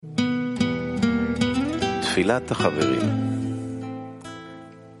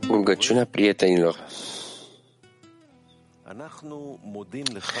Rugăciunea prietenilor.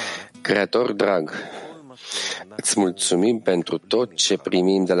 Creator drag, îți mulțumim pentru tot ce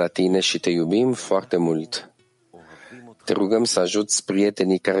primim de la tine și te iubim foarte mult. Te rugăm să ajuți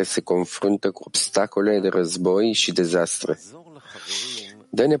prietenii care se confruntă cu obstacole de război și dezastre.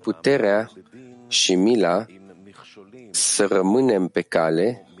 Dă-ne puterea și mila să rămânem pe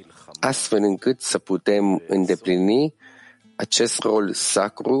cale, astfel încât să putem îndeplini acest rol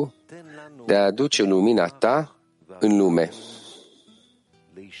sacru de a aduce lumina ta în lume.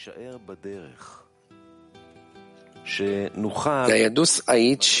 Ne-ai adus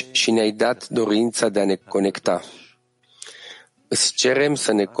aici și ne-ai dat dorința de a ne conecta. Îți cerem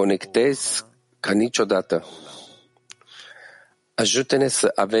să ne conectezi ca niciodată. Ajută-ne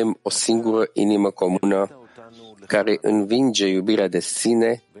să avem o singură inimă comună care învinge iubirea de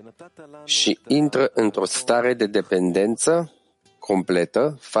sine și intră într-o stare de dependență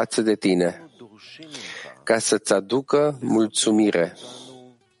completă față de tine, ca să-ți aducă mulțumire.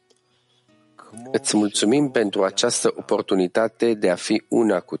 Îți mulțumim pentru această oportunitate de a fi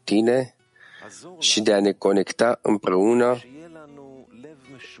una cu tine și de a ne conecta împreună.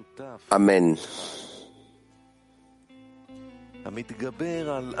 Amen.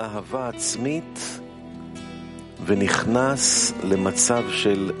 המתגבר על אהבה עצמית ונכנס למצב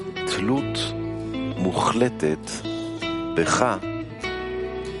של תלות מוחלטת בך,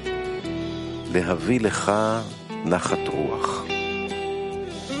 להביא לך נחת רוח.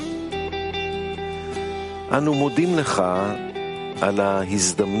 אנו מודים לך על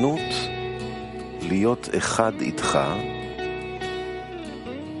ההזדמנות להיות אחד איתך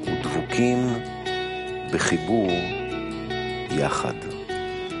ודבוקים בחיבור יחד.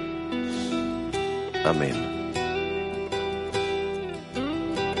 אמן.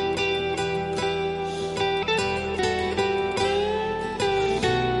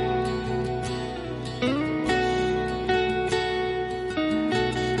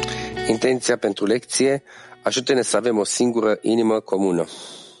 Intenția pentru lecție: ajută-ne să avem o singură inimă comună.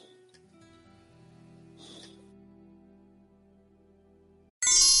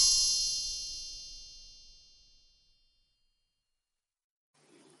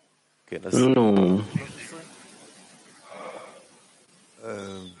 Nu.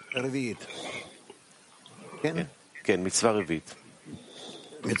 רביעית. כן? כן, מצווה רביעית.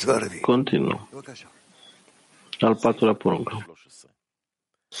 מצווה רביעית. Continuă. Al patrulea poruncă.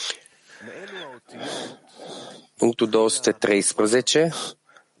 Punctul 213,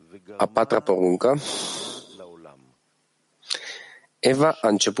 a patra poruncă. Eva a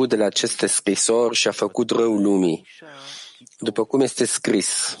început de la aceste scrisori și a făcut rău lumii, după cum este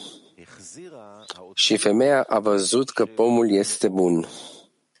scris. Și femeia a văzut că pomul este bun.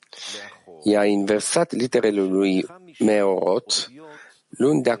 Ea a inversat literele lui Meorot,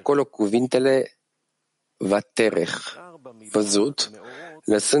 luând de acolo cuvintele Vaterech, văzut,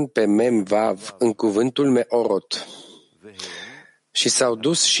 lăsând pe Mem Vav în cuvântul Meorot. Și s-au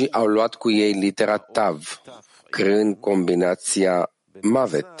dus și au luat cu ei litera Tav, creând combinația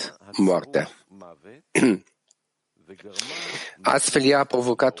Mavet, moartea. Astfel ea a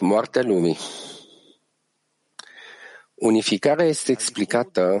provocat moartea lumii. Unificarea este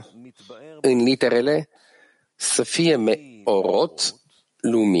explicată în literele să fie Meorot,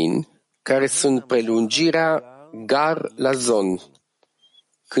 lumini, care sunt prelungirea Gar la Zon,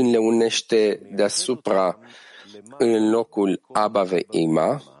 când le unește deasupra în locul Abba ve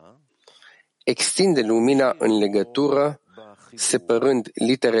Ima, extinde lumina în legătură, separând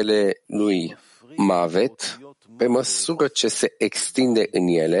literele lui Mavet pe măsură ce se extinde în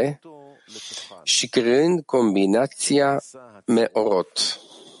ele și creând combinația Meorot.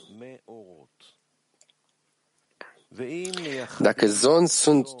 Dacă zon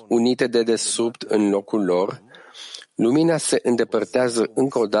sunt unite de desubt în locul lor, lumina se îndepărtează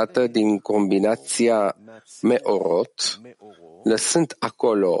încă o dată din combinația Meorot, lăsând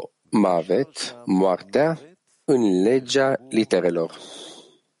acolo Mavet, moartea, în legea literelor.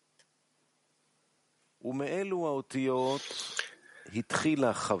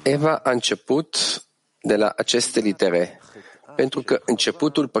 Eva a început de la aceste litere, pentru că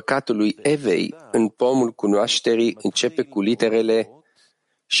începutul păcatului Evei în pomul cunoașterii începe cu literele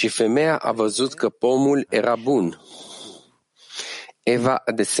și femeia a văzut că pomul era bun. Eva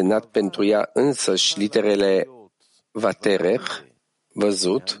a desenat pentru ea însăși literele Vaterech,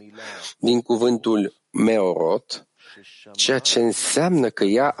 văzut, din cuvântul Meorot, ceea ce înseamnă că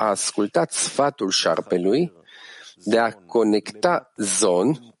ea a ascultat sfatul șarpelui de a conecta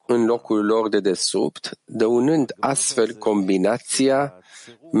zon în locul lor de desubt, dăunând astfel combinația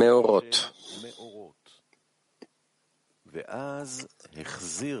Meorot.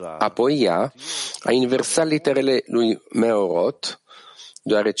 Apoi ea a inversat literele lui Meorot,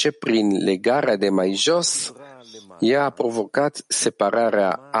 deoarece prin legarea de mai jos, ea a provocat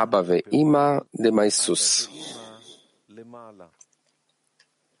separarea Abba ve Ima de mai sus.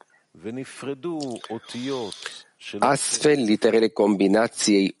 Astfel, literele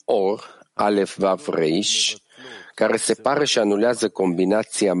combinației Or, Alef, Vav, Reish, care separă și anulează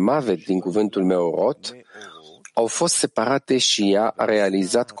combinația Mavet din cuvântul Meorot, au fost separate și ea a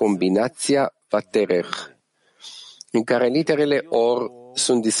realizat combinația Vaterech, în care literele Or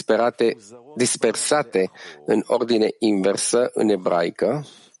sunt dispersate în ordine inversă în ebraică,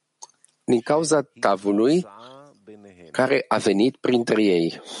 din cauza Tavului care a venit printre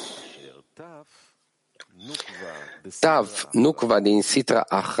ei. Tav, Nukva din Sitra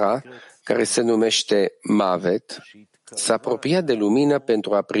Achra, care se numește Mavet, s-a apropiat de lumină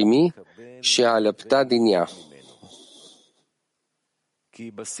pentru a primi și a alăpta din ea.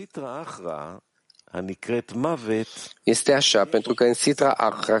 Este așa, pentru că în Sitra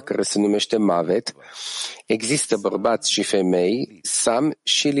Achra, care se numește Mavet, există bărbați și femei, Sam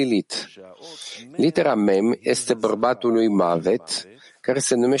și Lilit. Litera Mem este bărbatul lui Mavet, care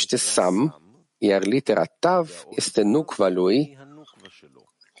se numește Sam, iar litera Tav este Nukva lui,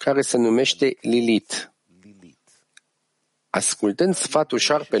 care se numește Lilit. Ascultând sfatul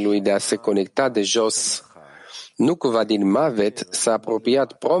șarpelui de a se conecta de jos, Nukva din Mavet s-a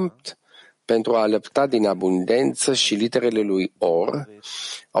apropiat prompt pentru a alăpta din abundență și literele lui Or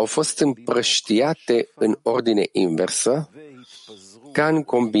au fost împrăștiate în ordine inversă, ca în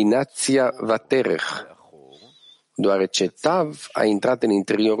combinația Vaterech, deoarece Tav a intrat în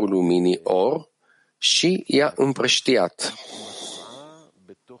interiorul luminii Or și i-a împrăștiat.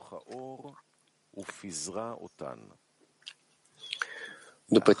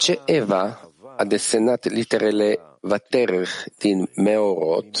 După ce Eva a desenat literele Vaterech din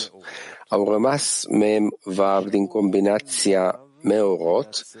Meorot, au rămas Mem, Vav din combinația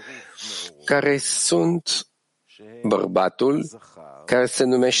Meorot, care sunt bărbatul, care se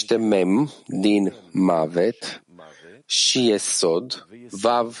numește Mem din Mavet, și Yesod,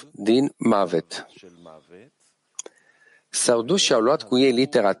 Vav din Mavet. S-au dus și au luat cu ei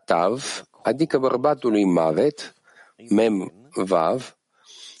litera Tav, adică bărbatul lui Mavet, Mem, Vav,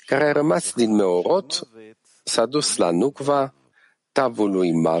 care a rămas din Meorot, s-a dus la Nukva, Tavul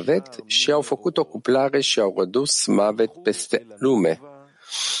lui Mavet, și au făcut o cuplare și au redus Mavet peste lume,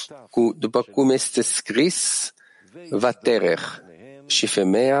 după cum este scris, Vaterech, și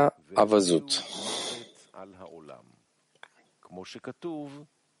femeia a văzut.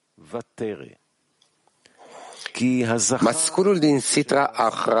 Masculul din Sitra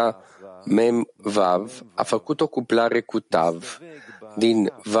Achra, Mem Vav, a făcut o cuplare cu Tav,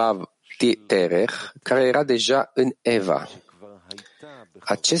 din Vav Terech, care era deja în Eva.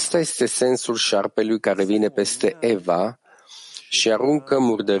 Acesta este sensul șarpelui care vine peste Eva și aruncă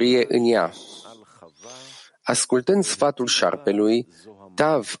murdărie în ea. Ascultând sfatul șarpelui,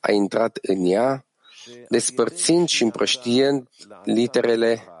 Tav a intrat în ea, despărțind și împrăștiind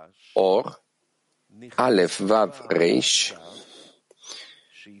literele Or, Alef, Vav, Reish,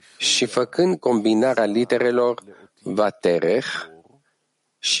 și făcând combinarea literelor Vaterech,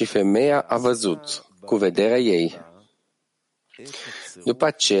 și femeia a văzut cu vederea ei. După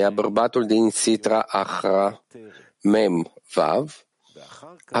aceea, bărbatul din Sitra Achra, Mem, Vav,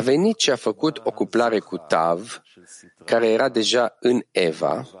 a venit și a făcut o cuplare cu Tav, care era deja în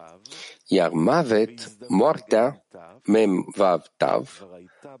Eva, iar Mavet, moartea, Mem, Vav, Tav,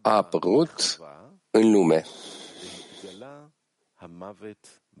 a apărut în lume.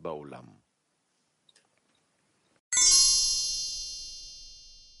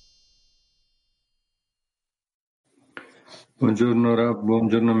 Buongiorno Rav,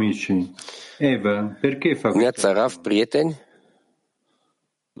 buongiorno amici. Eva, perché fa Neața Rav, prieteni?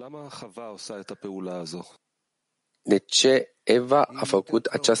 De ce Eva a făcut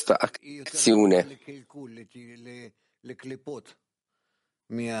această acțiune?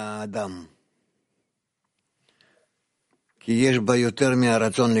 כי יש בה יותר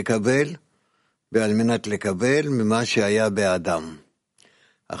מהרצון לקבל, ועל מנת לקבל ממה שהיה באדם.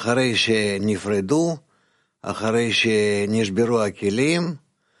 אחרי שנפרדו, אחרי שנשברו הכלים,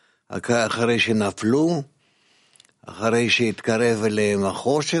 אחרי שנפלו, אחרי שהתקרב אליהם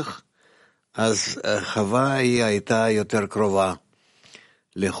החושך, אז חווה היא הייתה יותר קרובה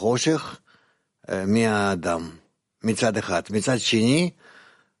לחושך מהאדם, מצד אחד. מצד שני,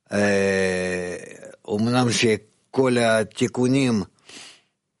 אומנם שכל התיקונים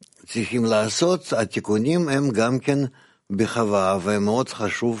צריכים לעשות, התיקונים הם גם כן בחווה, ומאוד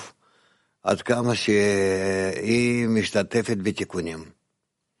חשוב עד כמה שהיא משתתפת בתיקונים.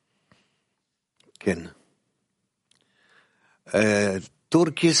 כן.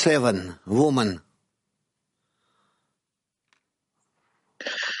 Turkey 7, woman.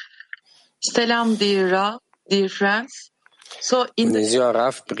 Salam, dear friends. Bună ziua,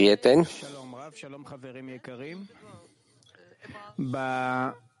 Rav, prieteni.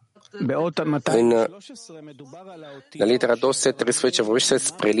 La litera 213 vorbește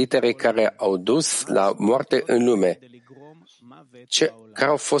despre litere care au dus la moarte în lume. Care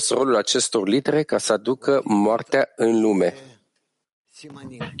au fost rolul acestor litere ca să aducă moartea în lume?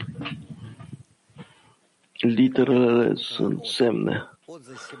 Literele sunt semne.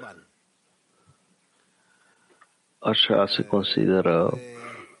 Așa se consideră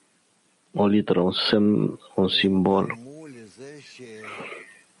o literă, un semn, un simbol.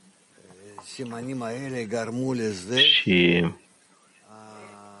 Și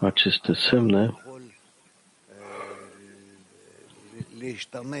aceste semne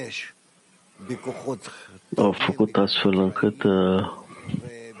au făcut astfel încât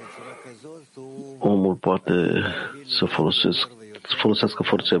omul poate să folosească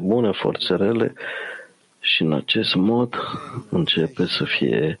forțe bune, forțe rele și în acest mod începe să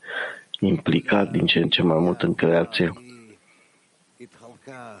fie implicat din ce în ce mai mult în creație.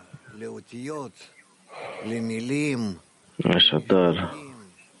 Așadar,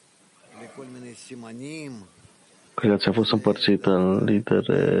 creația a fost împărțită în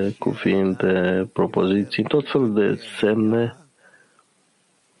litere, cuvinte, propoziții, tot felul de semne.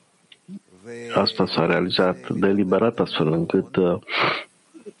 Asta s-a realizat deliberat astfel încât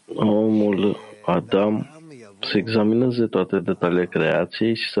omul Adam să examineze toate detaliile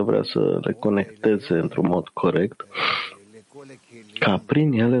creației și să vrea să le conecteze într-un mod corect, ca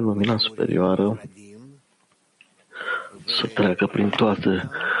prin ele lumina superioară să treacă prin toate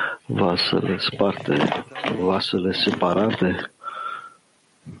vasele sparte, vasele separate.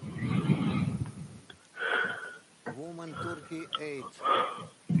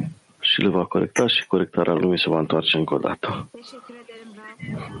 Și le va corecta și corectarea lumii se va întoarce încă o dată.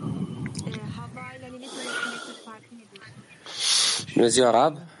 Bună ziua,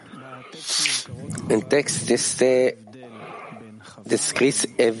 Rab. În text este descris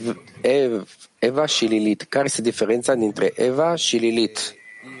Eva și Lilith. Care este diferența dintre Eva și Lilith?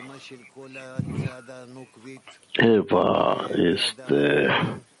 Eva este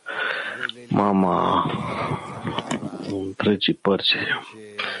mama întregii părți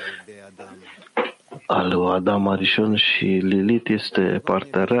al lui Adam Arishon și Lilith este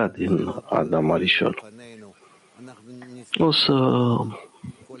partea rea din Adam Arishon. O să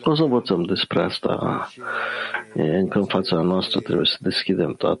învățăm despre asta. Încă în fața noastră trebuie să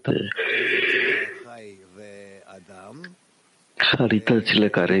deschidem toate calitățile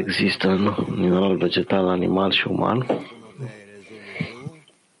care există în mineral, vegetal, animal și uman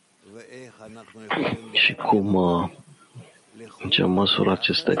și cum în ce măsură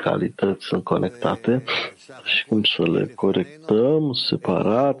aceste calități sunt conectate și cum să le corectăm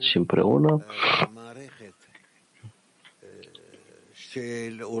separat și împreună.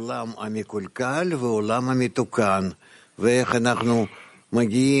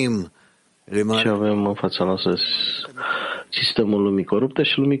 Și avem în fața noastră sistemul lumii corupte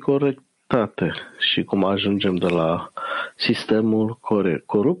și lumii corectate și cum ajungem de la sistemul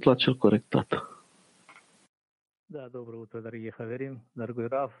corupt la cel corectat. Да, доброе утро, дорогие хаверим, дорогой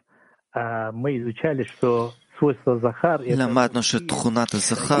Рав. Мы изучали, что свойство Захар...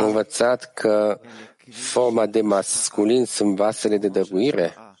 Am învățat că forma de masculin sunt vasele de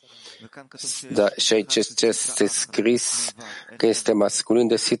dăruire. Dar și aici este scris că este masculin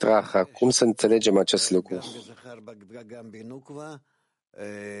de sitraha. Cum să înțelegem acest lucru?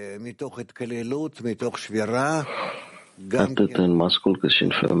 Atât în mascul cât și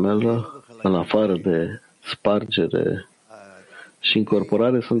în femelă, în afară de spargere și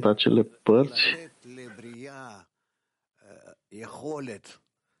incorporare, sunt acele părți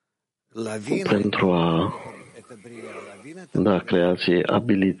pentru a da creației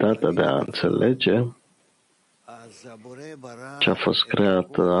abilitatea de a înțelege ce a fost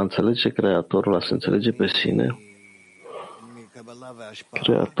creat, a înțelege Creatorul, a se înțelege pe sine.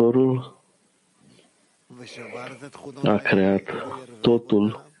 Creatorul a creat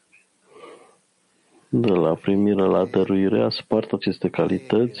totul de la primire la dăruire, a spart aceste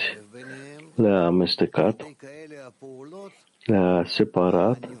calități, le-a amestecat, le-a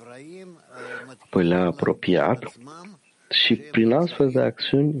separat, apoi le-a apropiat și prin astfel de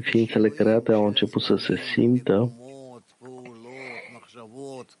acțiuni, ființele create au început să se simtă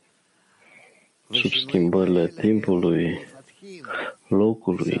sub schimbările timpului,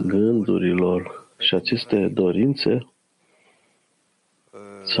 locului, gândurilor și aceste dorințe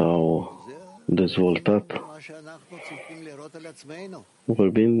s-au dezvoltat,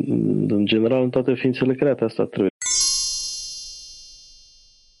 vorbind în general în toate ființele create. Asta trebuie.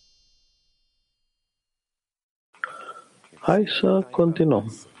 Hai să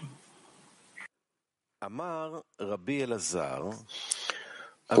continuăm.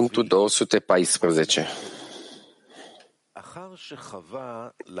 Punctul 214.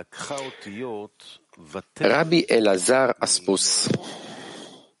 Rabbi Elazar a spus: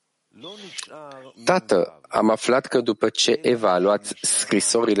 Tată, am aflat că după ce Eva a luat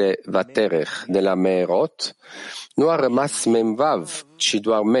scrisorile Vaterech de la Meerot, nu a rămas Mem-Vav, ci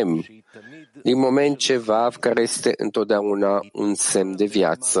doar Mem. Din moment ce Vav, care este întotdeauna un semn de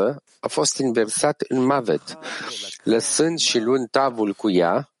viață, a fost inversat în Mavet, lăsând și luând tavul cu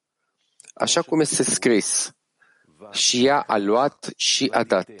ea, așa cum este scris, și ea a luat și a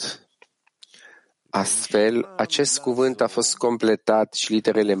dat. Astfel, acest cuvânt a fost completat și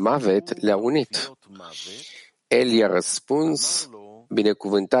literele Mavet le-a unit. El i-a răspuns: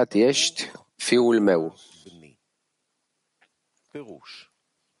 binecuvântat ești, fiul meu.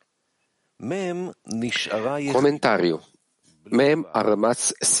 Comentariu. Mem a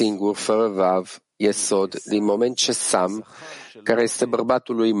rămas singur, fără Vav, Yesod, din moment ce Sam, care este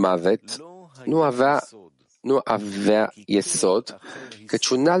bărbatul lui Mavet, nu avea Yesod, căci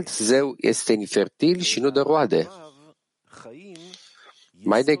un alt zeu este infertil și nu dă roade.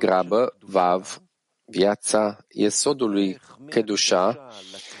 Mai degrabă, Vav, viața Yesodului Kedusha,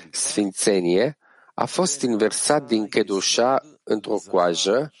 sfințenie, a fost inversat din Kedusha într-o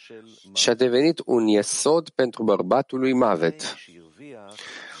coajă și a devenit un Yesod pentru bărbatul lui Mavet.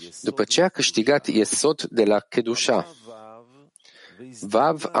 După ce a câștigat Yesod de la Kedusha,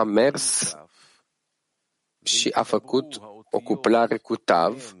 Vav a mers și a făcut o cuplare cu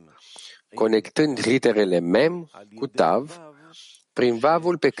Tav, conectând literele Mem cu Tav, prin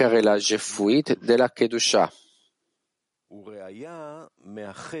Vavul pe care l-a jefuit de la Kedusha.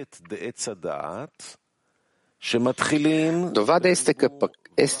 Dovada este că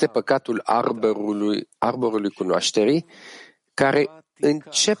este păcatul arborului cunoașterii, care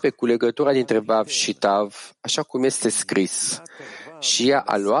începe cu legătura dintre Vav și Tav, așa cum este scris. Și ea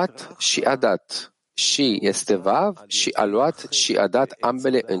a luat și a dat. Și este Vav și a luat și a dat,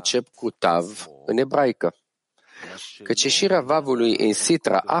 ambele încep cu Tav în ebraică. Căci ieșirea Vavului în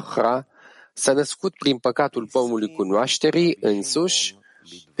Sitra Achra s-a născut prin păcatul pomului cunoașterii însuși,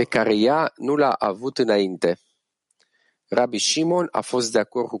 pe care ea nu l-a avut înainte. Rabbi Shimon a fost de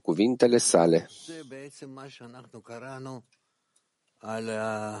acord cu cuvintele sale.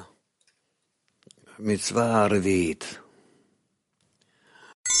 Mitzvah arviit.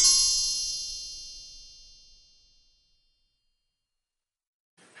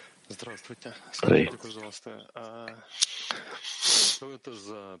 Здравствуйте. Трей. Скажите, пожалуйста, что это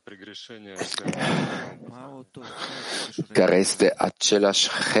за прегрешение? Care este același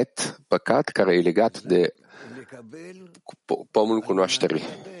chet, păcat, care e legat de pomul cunoașterii.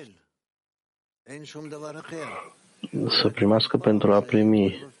 Să primească pentru a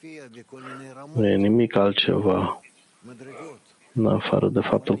primi. Nu e nimic altceva, în afară de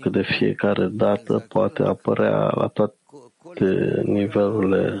faptul că de fiecare dată poate apărea la toate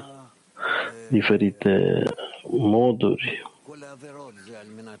nivelurile, diferite moduri.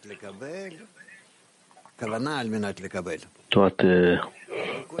 Toate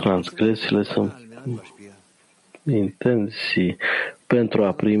transgresiile sunt intenții pentru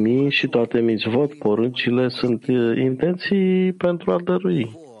a primi și toate mitzvot, poruncile, sunt intenții pentru a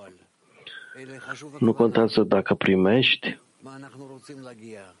dărui. Nu contează dacă primești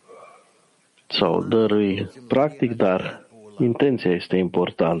sau dărui practic, dar intenția este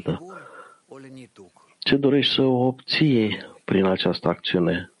importantă. Ce dorești să obții prin această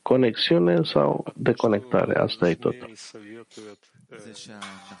acțiune? Conexiune sau deconectare? Asta e tot.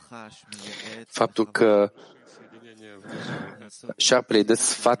 Faptul că șarpele dă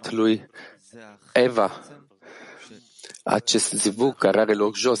sfat lui Eva, acest zivug care are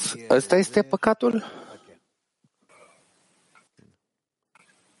loc jos, ăsta este păcatul?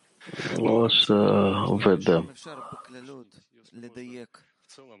 O să vedem.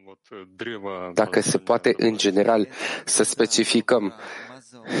 Dacă se poate, în general, să specificăm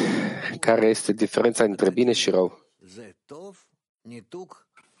care este diferența între bine și rău.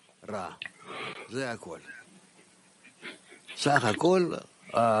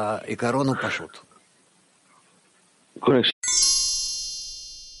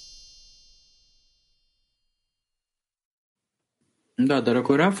 Да,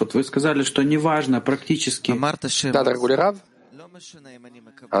 дорогой Раф, вот вы сказали, что неважно практически. Da, dragule Rav,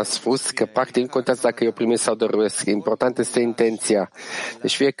 Am spus că practic nu contează dacă eu primesc sau dăruiesc. Important este intenția.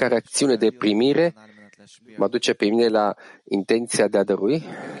 Deci fiecare acțiune de primire mă duce pe mine la intenția de a dărui.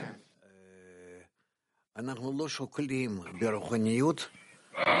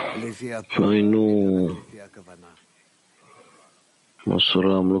 Noi nu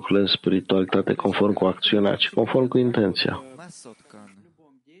măsurăm lucrurile în spiritualitate conform cu acțiunea, ci conform cu intenția.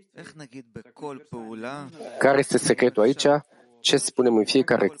 Care este secretul aici? Ce spunem în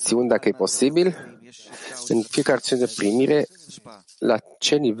fiecare acțiune, dacă e posibil? În fiecare acțiune de primire, la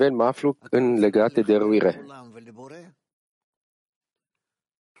ce nivel mă aflu în legat de dăruire?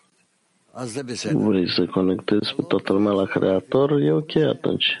 Vrei să conectezi pe toată lumea la Creator? E ok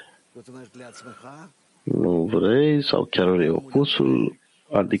atunci. Nu vrei sau chiar vrei opusul,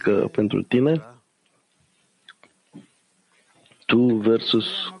 adică pentru tine, tu versus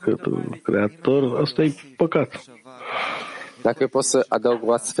Creator, asta e păcat. Dacă pot să adaug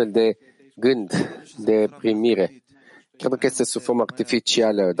o astfel de gând de primire, chiar dacă este sub formă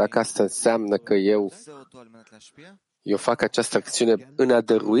artificială, dacă asta înseamnă că eu fac această acțiune în a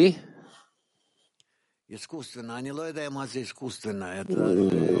dărui,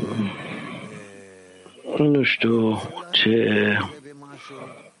 nu știu ce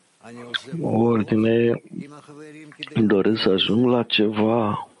ordine doresc să ajung la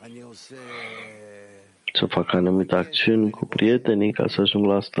ceva, să fac anumite acțiuni cu prietenii ca să ajung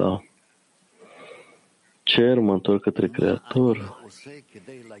la asta. Cer, mă întorc către Creator.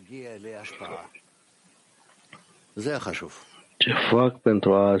 Ce fac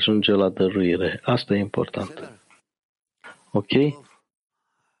pentru a ajunge la dăruire? Asta e important. Ok?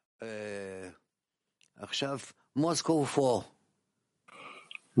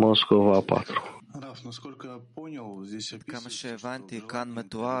 Moscova 4.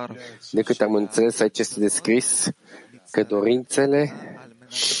 De cât am înțeles, aici este descris că dorințele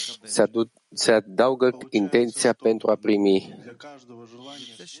se adaugă intenția pentru a primi.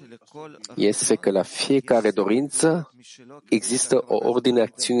 Este că la fiecare dorință există o ordine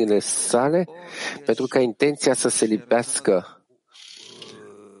acțiunile sale pentru ca intenția să se lipească.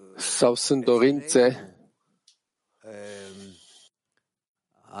 Sau sunt dorințe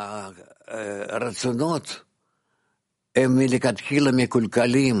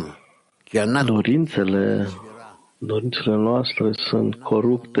Dorințele noastre sunt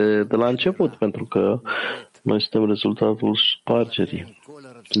corupte de la început, pentru că noi suntem rezultatul spargerii.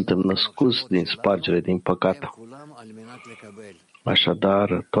 Suntem născuți din spargere, din păcat.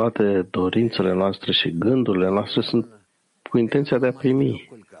 Așadar, toate dorințele noastre și gândurile noastre sunt cu intenția de a primi.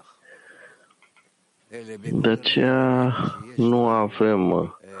 De aceea nu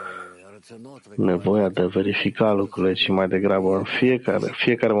avem nevoia de a verifica lucrurile, ci mai degrabă în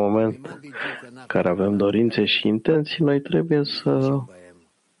fiecare moment care avem dorințe și intenții, noi trebuie să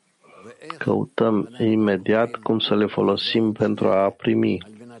căutăm imediat cum să le folosim pentru a primi.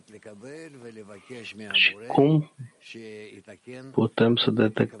 Și cum putem să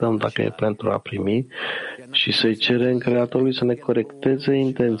detectăm dacă e pentru a primi și să-i cerem Creatorului să ne corecteze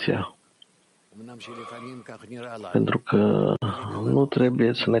intenția. Pentru că nu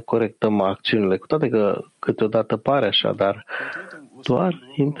trebuie să ne corectăm acțiunile, cu toate că câteodată pare așa, dar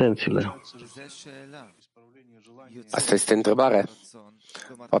doar intențiile. Asta este întrebarea.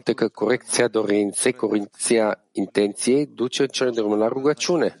 Poate că corecția dorinței, corecția intenției duce în cele de urmă la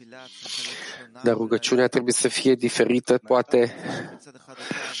rugăciune. Dar rugăciunea trebuie să fie diferită, poate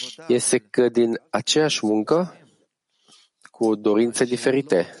este că din aceeași muncă cu dorințe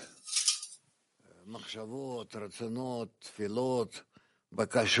diferite.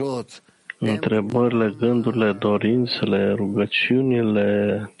 Întrebările, gândurile, dorințele,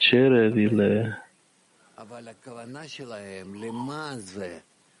 rugăciunile, cererile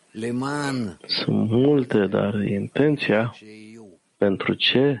sunt multe, dar intenția pentru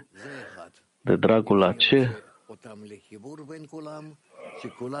ce, de dragul la ce,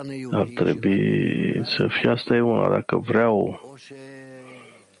 ar trebui să fie asta e una. Dacă vreau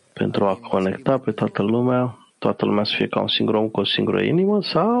pentru a conecta pe toată lumea să fie ca un singur om cu o singură inimă,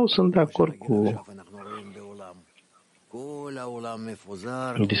 sau sunt de acord cu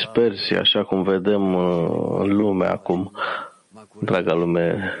dispersie, așa cum vedem în lume acum. Draga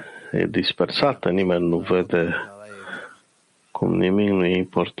lume e dispersată, nimeni nu vede cum nimic nu e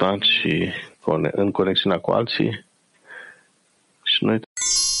important și în conexiunea cu alții. Și noi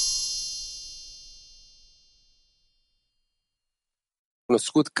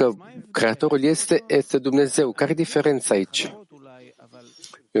cunoscut că Creatorul este Dumnezeu. Care e diferența aici?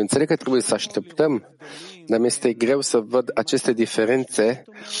 Eu înțeleg că trebuie să așteptăm, dar mi-este greu să văd aceste diferențe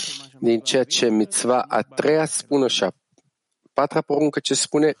din ceea ce mitzva a treia spune și a patra poruncă ce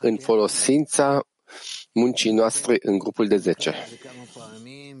spune în folosința muncii noastre în grupul de 10.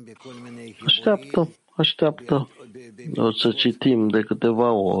 Așteaptă. O să citim de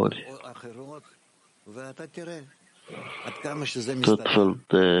câteva ori tot fel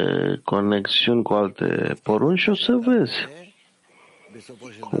de conexiuni cu alte porunci și o să vezi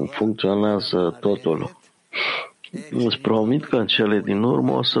cum funcționează totul. Îți promit că în cele din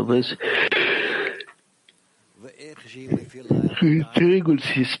urmă o să vezi întregul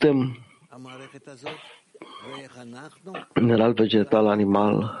sistem mineral, vegetal,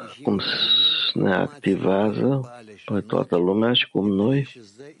 animal, cum ne activează pe toată lumea și cum noi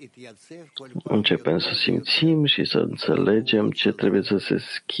începem să simțim și să înțelegem ce trebuie să se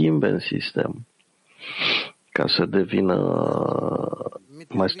schimbe în sistem ca să devină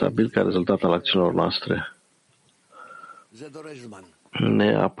mai stabil ca rezultat al acțiunilor noastre.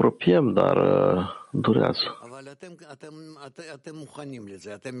 Ne apropiem, dar durează.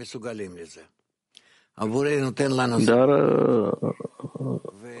 Dar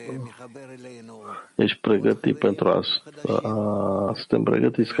ești pregătit pentru asta. Suntem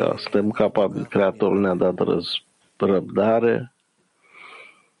pregătiți, ca suntem capabili. Creatorul ne-a dat răbdare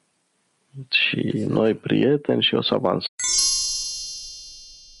și noi prieteni și o să avansăm.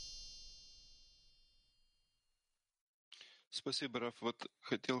 Спасибо, Раф. Вот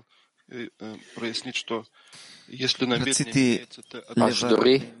хотел прояснить, что если намерение Aș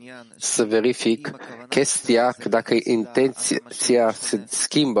dori să verific chestia că dacă intenția se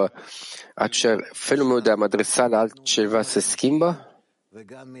schimbă, acel felul meu de a mă adresa la altceva se schimbă?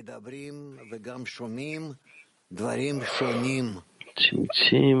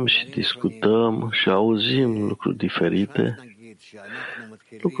 Simțim și discutăm și auzim lucruri diferite.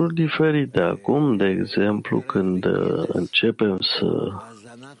 Acum, de exemplu, când începem să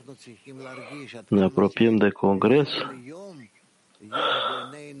ne apropiem de congres,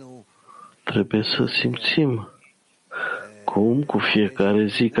 trebuie să simțim cum cu fiecare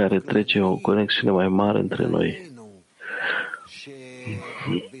zi care trece o conexiune mai mare între noi.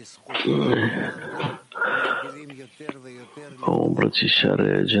 O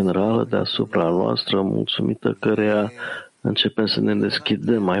îmbrățișare generală deasupra noastră, mulțumită căreia începem să ne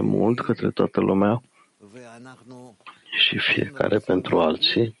deschidem mai mult către toată lumea și fiecare pentru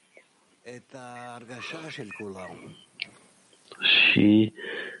alții. Și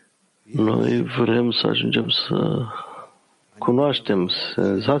noi vrem să ajungem să cunoaștem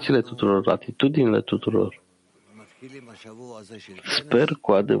senzațiile tuturor, atitudinile tuturor. Sper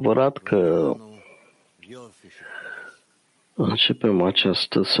cu adevărat că începem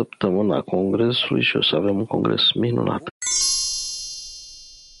această săptămână a congresului și o să avem un congres minunat.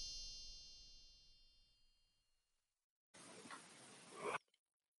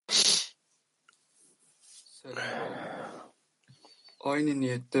 Aynı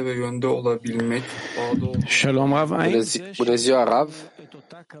niyette ve yönde olabilmek, bağlı olmak. Shalom Rav. Bună ziua, Rav.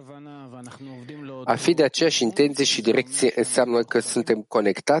 A fi de aceeași intenție și direcție înseamnă că suntem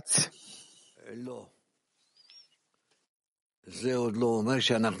conectați?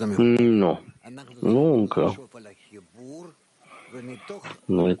 Nu încă.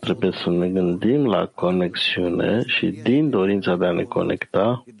 Noi trebuie să ne gândim la conexiune și din dorința de a ne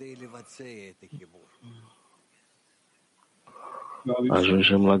conecta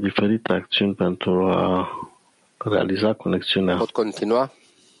ajungem la diferite acțiuni pentru a realiza conexiunea. Pot continua?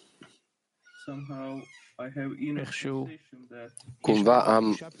 Cumva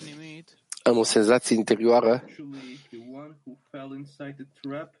am o senzație interioară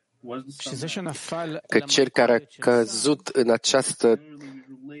că cel care a căzut în această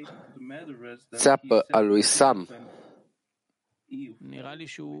țeapă a lui Sam,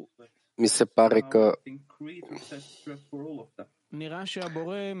 mi se pare că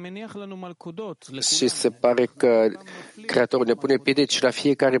și se pare că Creatorul ne pune piedici la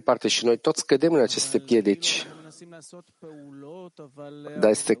fiecare parte și noi toți cădem în aceste piedici. Dar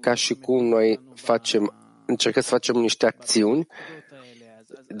este ca și cum noi încercăm să facem niște acțiuni,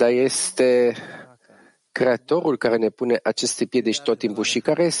 dar este Creatorul care ne pune aceste piedici tot timpul. Și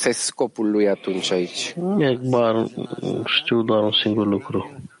care este scopul lui atunci aici? Știu doar un singur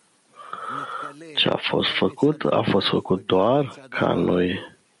lucru. Ce a fost făcut doar ca noi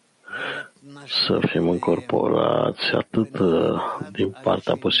să fim încorporați atât din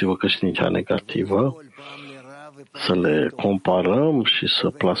partea posibilă cât și din cea negativă, să le comparăm și să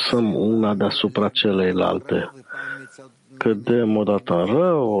plasăm una deasupra celeilalte. Cădem odată în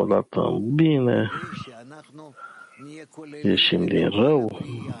rău, odată în bine, ieșim din rău,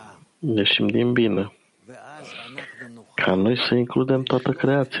 ieșim din bine. Ca noi să includem toată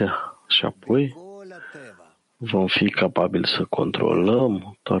creația. Și apoi vom fi capabili să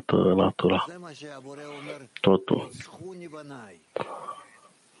controlăm toată natura, totul.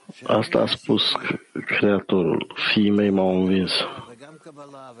 Asta a spus Creatorul. Fiii mei m-au învins.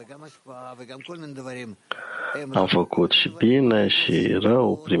 Am făcut și bine și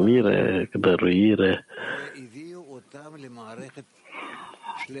rău, primire, dăruire.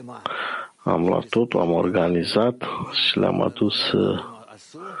 Am luat totul, am organizat și le-am adus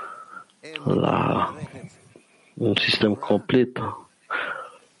la un sistem complet.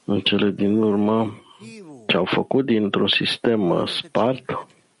 În cele din urmă, ce au făcut dintr-un sistem spart,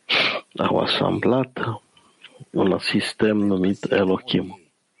 au asamblat un sistem numit Elohim.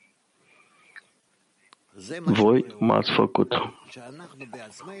 Voi m-ați făcut.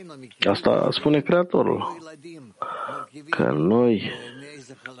 Asta spune Creatorul, că noi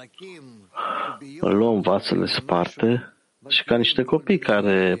luăm vasele sparte și ca niște copii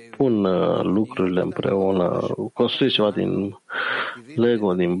care pun lucrurile împreună, construiesc ceva din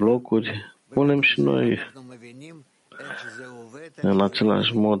Lego, din blocuri, punem și noi în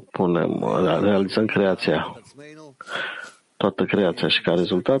același mod, realizăm creația, toată creația și ca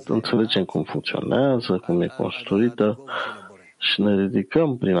rezultat înțelegem cum funcționează, cum e construită și ne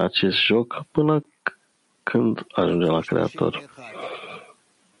ridicăm prin acest joc până când ajungem la Creator.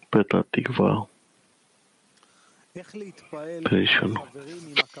 Petah Tikva 31.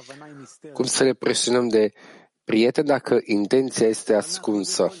 Cum să le presionăm de prieten dacă intenția este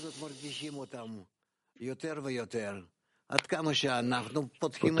ascunsă?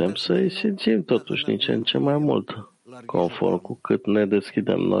 Putem să-i simțim totuși din ce în ce mai mult, conform cu cât ne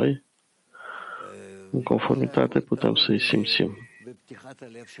deschidem noi, în conformitate putem să-i simțim.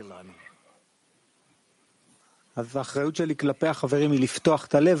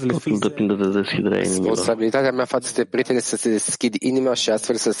 Totul depinde de deschiderea inimilor. Responsabilitatea mea față de prieteni este să deschid inima și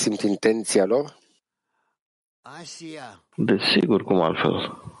astfel să simt intenția lor? Desigur, cum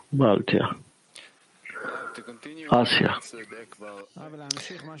altfel. Baltia. Asia.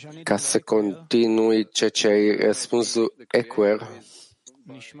 Ca să continui ceea ce ai răspuns Equer,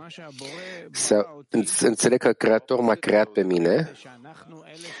 să înțeleg că Creatorul m-a creat pe mine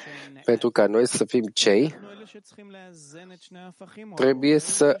pentru ca noi să fim cei trebuie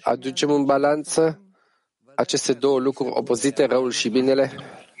să aducem în balanță aceste două lucruri opozite, răul și binele?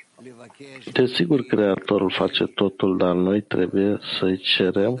 Desigur, Creatorul face totul, dar noi trebuie să-i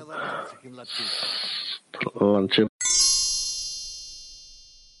cerem la început.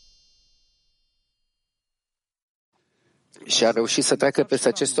 Și a reușit să treacă peste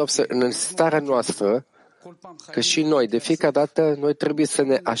acest obstacol în starea noastră, că și noi, de fiecare dată, noi trebuie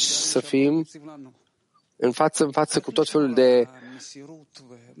să fim în față cu tot felul de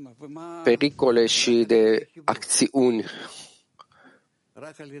pericole și de acțiuni.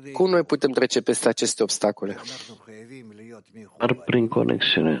 Cum noi putem trece peste aceste obstacole?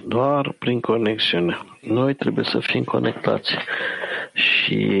 Doar prin conexiune. Noi trebuie să fim conectați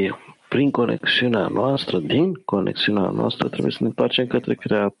și prin conexiunea noastră, din conexiunea noastră, trebuie să ne întoarcem către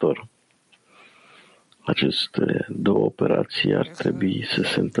Creator. Aceste două operații ar trebui să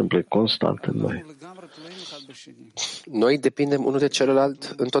se întâmple constant în noi. Noi depindem unul de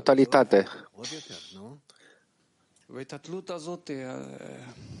celălalt în totalitate.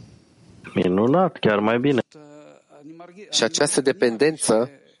 Minunat, chiar mai bine. Și această dependență,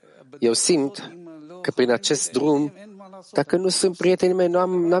 eu simt că prin acest drum, dacă nu sunt prietenii mei,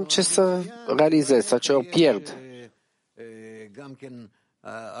 n-am ce să realizez sau ce o pierd.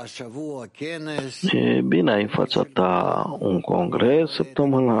 E bine, ai în fața ta un congres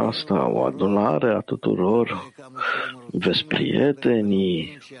săptămâna asta, o adunare a tuturor. Vezi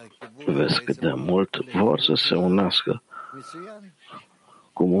prietenii, vezi cât de mult vor să se unească.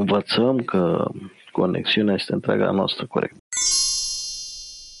 Cum învățăm că conexiunea este întreaga noastră corectă.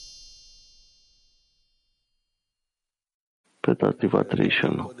 Petah Tikva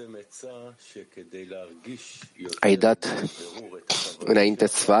 31. Ai dat înainte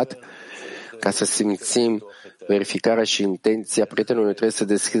sfat ca să simțim verificarea și intenția prietenului, trebuie să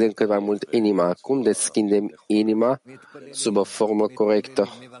deschidem cât mai mult inima. Cum deschidem inima sub o formă corectă?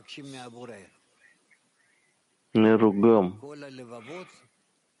 Ne rugăm,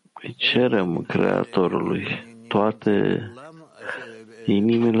 îi cerem Creatorului. Toate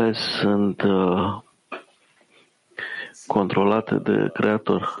inimile sunt controlate de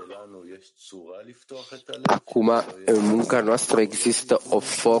Creator. Acum, în munca noastră există o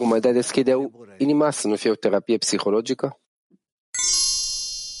formă de a deschide inima, să nu fie o terapie psihologică?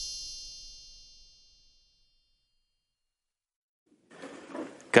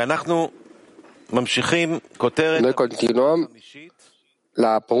 Noi continuăm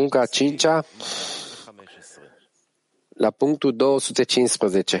la porunca 5-a la punctul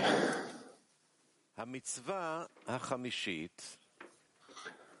 215. המצווה החמישית,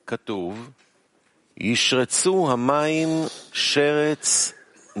 כתוב, ישרצו המים שרץ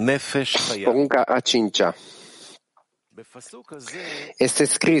נפש חיה. Porunca a cincea. Este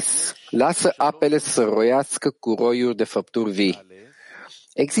scris, lasă apele să roiască cu roiuri de făpturi vii.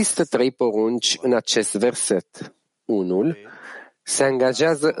 Există 3 porunci în acest verset. 1. Se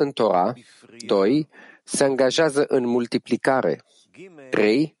angajează în Torah. 2. Se angajează în multiplicare.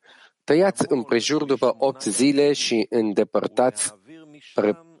 3. Tăiați împrejur după 8 zile și îndepărtați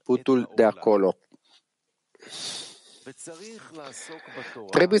preputul de acolo.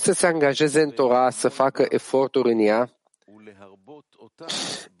 Trebuie să se angajeze în Torah, să facă eforturi în ea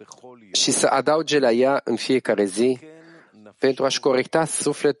și să adauge la ea în fiecare zi pentru a-și corecta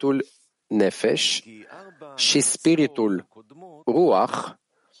sufletul nefesh și spiritul ruach,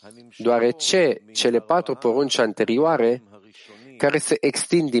 deoarece cele 4 porunci anterioare, care se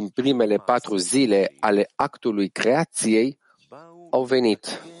extind din primele 4 zile ale actului creației, au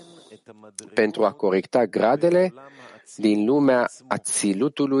venit pentru a corecta gradele din lumea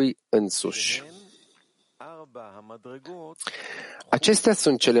ațilutului însuși. Acestea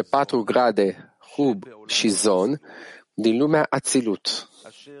sunt cele 4 grade, hub și zon, din lumea ațilut.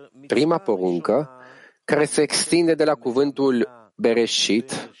 Prima poruncă, care se extinde de la cuvântul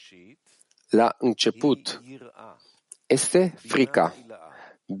Bereshit, la început, este frica,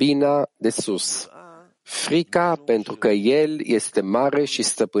 bina de sus. Frica pentru că El este mare și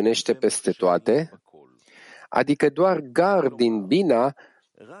stăpânește peste toate, adică doar gar din bina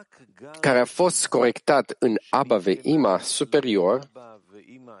care a fost corectat în Abba Ve'ima superior,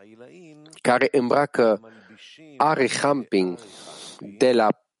 care îmbracă Arihampin de la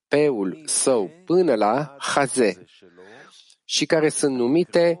peul său până la Haze și care sunt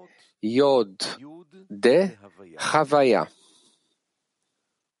numite Yod de Havaya.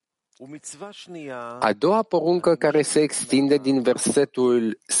 A doua poruncă care se extinde din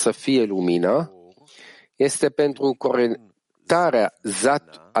versetul să fie lumină este pentru corectarea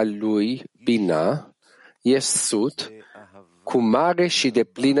zat al lui Bina, Yesut, cu mare și de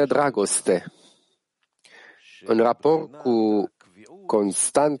plină dragoste. În raport cu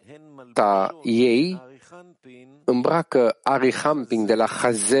constanta ei, îmbracă Arihampin de la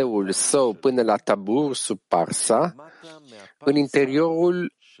Hazeul său până la tabur sub Parsa, în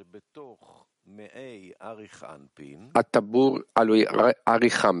interiorul a tabur al lui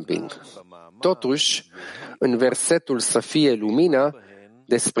Arihampin. Totuși, în versetul să fie lumină,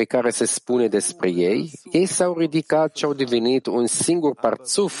 despre care se spune despre ei, ei s-au ridicat și au devenit un singur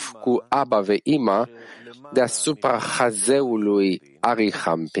parțuf cu Abba Ve'ima deasupra Hazeului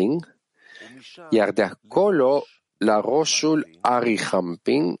Arihampin, iar de acolo, la roșul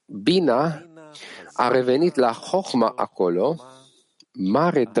Arihampin, Bina a revenit la Chochma acolo,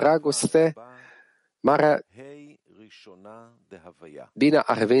 mare dragoste, Bina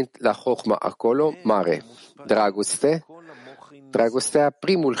a revenit la Chochma acolo, mare dragoste, dragostea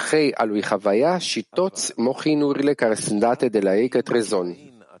primul hei al lui Havaya și toți mohinurile care sunt date de la ei către Zon.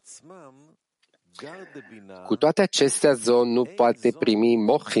 Cu toate acestea, Zon nu poate primi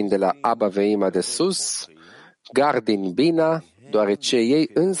mohin de la Abba Ve'ima de sus, gar din Bina, deoarece ei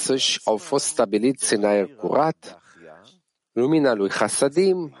însăși au fost stabiliți în aer curat, lumina lui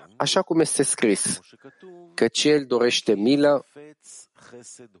Hasadim, așa cum este scris, căci El dorește milă.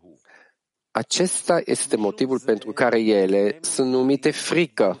 Acesta este motivul pentru care ele sunt numite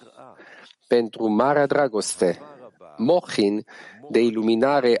frică, pentru marea dragoste. Mohin de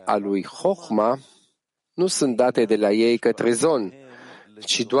iluminare a lui Chochma nu sunt date de la ei către Zon,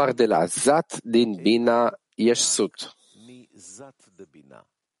 ci doar de la Zat din Bina Yeshut.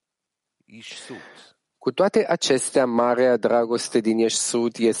 Cu toate acestea, marea dragoste din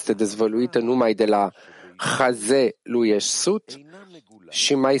Yeshut este dezvăluită numai de la Haze lui Yeshut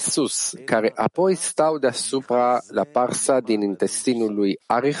și mai sus, care apoi stau deasupra la parsa din intestinul lui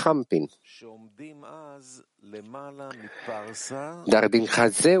Arihampin. Dar din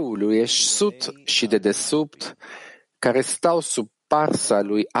Hazeul lui Yeshut și de desubt, care stau sub parsa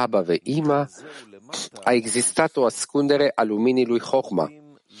lui Abba Ve'ima, a existat o ascundere a luminii lui Chochma,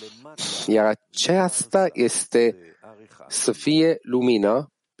 iar aceasta este să fie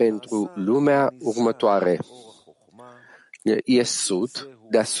lumină pentru lumea următoare. Yeshut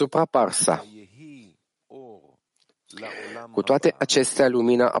deasupra parsa. Cu toate acestea,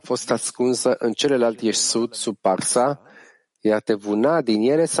 lumina a fost ascunsă în celălalt Yeshut sub parsa, iar tevuna din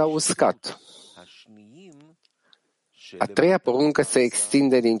ele s-a uscat. A treia poruncă se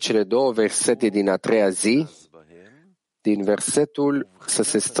extinde din cele 2 versete din a treia zi, din versetul să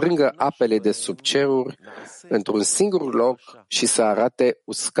se strângă apele de sub ceruri într-un singur loc și să arate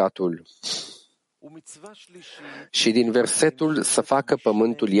uscatul. Și din versetul să facă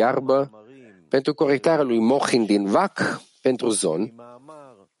pământul iarbă pentru corectarea lui Mochin din Vac pentru Zon.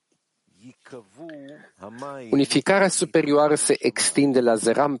 Unificarea superioară se extinde la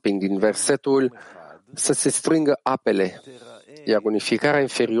Zerampin din versetul să se strângă apele, iar unificarea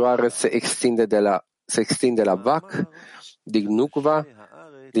inferioară se extinde la Vac din Nukva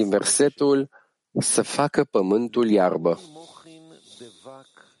din versetul să facă pământul iarbă.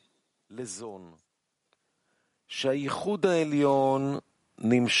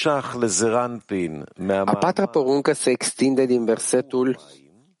 A patra poruncă se extinde din versetul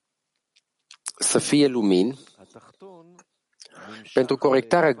să fie lumini pentru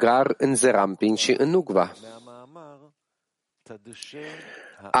corectarea Gar în Zerampin și în Nukva.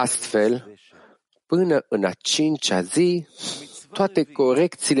 Astfel, până în a cincea zi, toate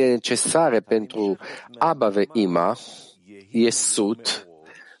corecțiile necesare pentru Abba Ve'ima, Yesut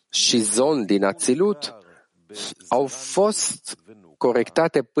și Zon din Atzilut au fost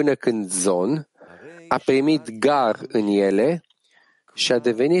corectate până când Zon a primit Gar în ele și a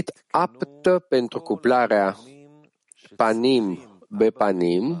devenit aptă pentru cuplarea Panim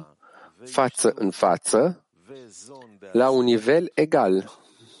Bepanim, față în față, la un nivel egal.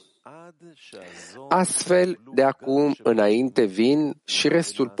 Astfel, de acum înainte vin și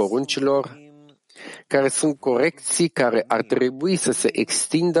restul poruncilor, care sunt corecții care ar trebui să se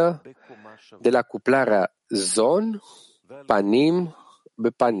extindă de la cuplarea Zon, Panim,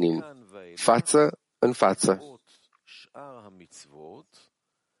 Bepanim, față în față.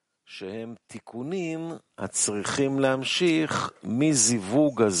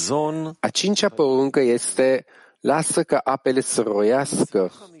 A cincea poruncă este: lasă ca apele să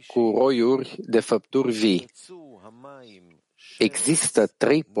roiască cu roiuri de făpturi vii. Există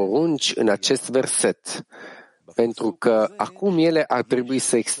 3 porunci în acest verset, pentru că acum ele ar trebui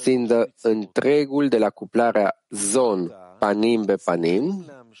să extindă întregul de la cuplarea Zon, Panim Bepanim,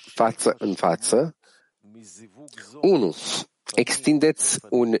 față în față. 1. Extindeți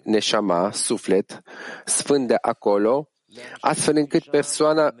un neshama, suflet, sfânt de acolo, astfel încât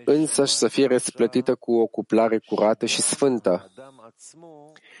persoana însăși să fie răsplătită cu o cuplare curată și sfântă.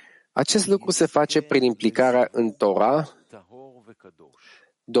 Acest lucru se face prin implicarea în Torah.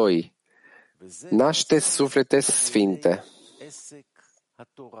 2. Nașteți suflete sfinte.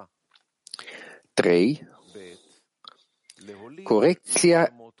 3.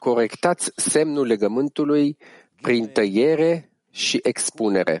 Corectați semnul legământului prin tăiere și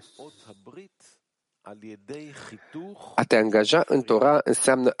expunere. A te angaja în Torah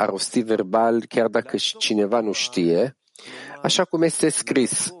înseamnă a rosti verbal, chiar dacă cineva nu știe, așa cum este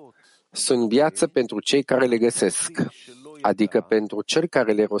scris: sunt viață pentru cei care le găsesc, adică pentru cel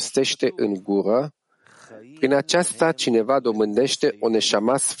care le rostește în gură. Prin aceasta cineva dobândește o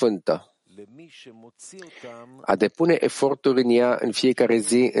neșama sfântă. A depune eforturi în ea în fiecare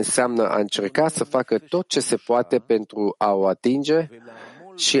zi înseamnă a încerca să facă tot ce se poate pentru a o atinge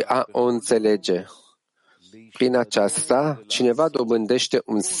și a o înțelege. Prin aceasta, cineva dobândește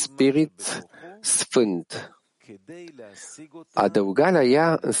un spirit sfânt. Adăuga la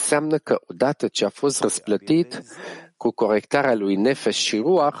ea înseamnă că odată ce a fost răsplătit cu corectarea lui Nefesh și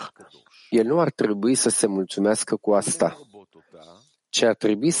Ruach, el nu ar trebui să se mulțumească cu asta, ci ar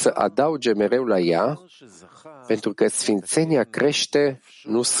trebui să adauge mereu la ea, pentru că sfințenia crește,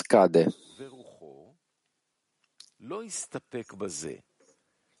 nu scade.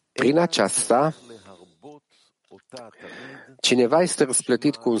 Prin aceasta, cineva este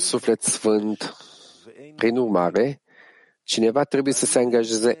răsplătit cu un suflet sfânt. Prin urmare, cineva trebuie să se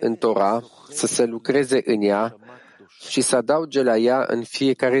angajeze în Torah, să se lucreze în ea și să adauge la ea în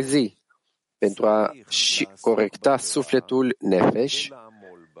fiecare zi, pentru a corecta sufletul Nefesh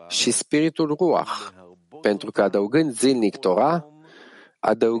și spiritul Ruach, pentru că adăugând zilnic Torah,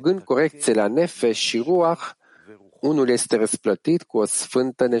 adăugând corecție la Nefesh și Ruach, unul este răsplătit cu o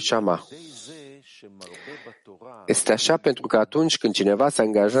sfântă neshama. Este așa pentru că atunci când cineva se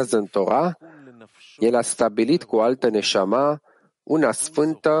angajează în Torah, el a stabilit cu o altă neshama, una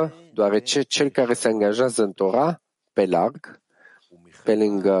sfântă, deoarece cel care se angajează în Torah, pe larg, pe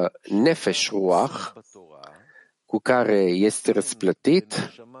lângă Nefesh Ruach, cu care este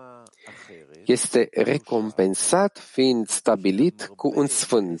răsplătit, este recompensat fiind stabilit cu un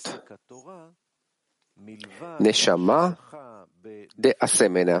sfânt. Neshama, de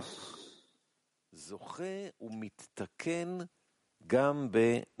asemenea.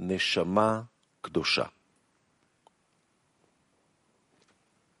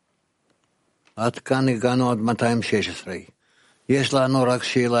 עד כאן הגענו עד 216. יש לנו רק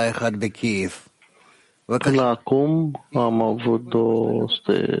שאלה אחת בקייב. Până acum am avut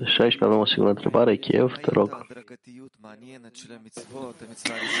 216, avem o singură întrebare. Kiev, te rog.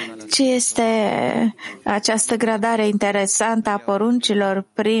 Ce este această gradare interesantă a poruncilor?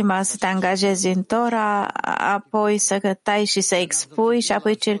 Prima să te angajezi în Tora, apoi să tai și să expui și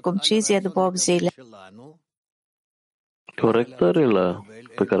apoi circumcizie după 8 zile. Corectările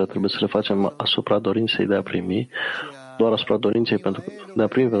pe care trebuie să le facem asupra dorinței de a primi, doar asupra dorinței de a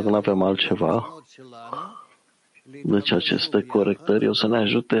primi, pentru că nu avem altceva. Deci aceste corectări o să ne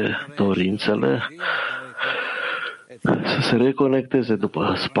ajute dorințele să se reconecteze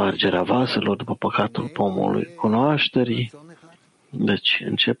după spargerea vaselor, după păcatul pomului cunoașterii. Deci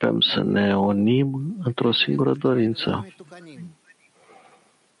începem să ne unim într-o singură dorință,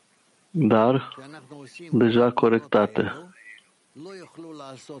 dar deja corectate.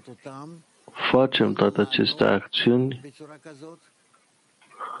 Facem toate aceste acțiuni.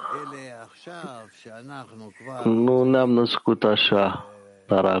 Nu ne-am născut așa,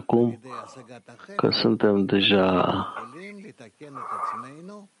 dar acum că suntem deja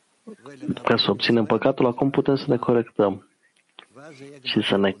ca să obținem păcatul, acum putem să ne corectăm și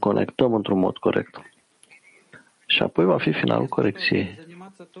să ne conectăm într-un mod corect. Și apoi va fi finalul corecției.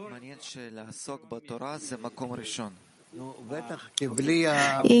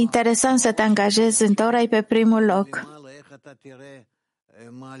 E interesant să te angajezi în Tora, e pe primul loc.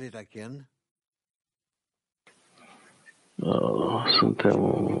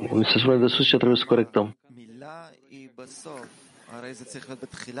 Ni se spune de sus ce trebuie să corectăm.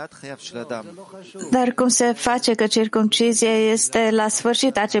 Dar cum se face că circumcizia este la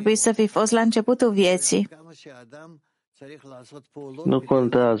sfârșit? Ar trebui să fi fost la începutul vieții. Nu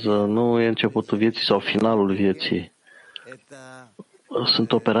contează, nu e începutul vieții sau finalul vieții.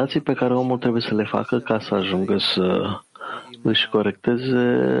 Sunt operații pe care omul trebuie să le facă ca să ajungă să își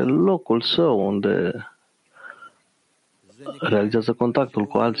corecteze locul său unde realizează contactul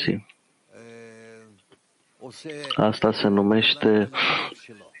cu alții. Asta se numește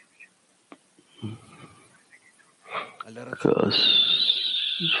că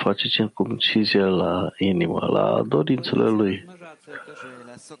face circumcizie la inimă, la dorințele lui.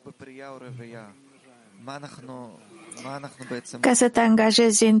 Ca să te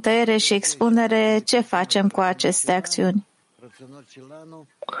angajezi în tăiere și expunere, ce facem cu aceste acțiuni?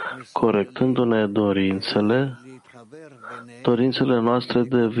 Corectându-ne dorințele noastre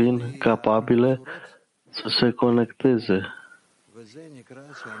devin capabile să se conecteze.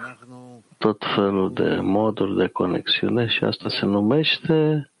 Tot felul de moduri de conexiune și asta se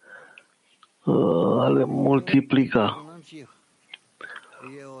numește a le multiplica.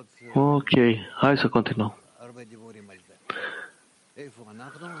 Ok, hai să continuăm.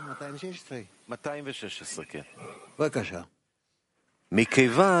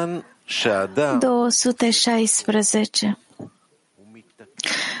 216.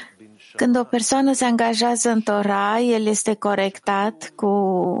 Când o persoană se angajează în Tora, el este corectat cu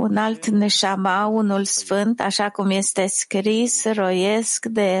un alt neșama, unul sfânt, așa cum este scris, roiesc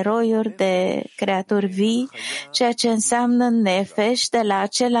de eroi de creaturi vii, ceea ce înseamnă nefesh de la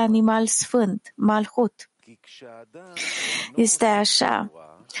acel animal sfânt, malhut. Este așa,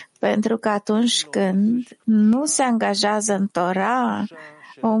 pentru că atunci când nu se angajează în Tora,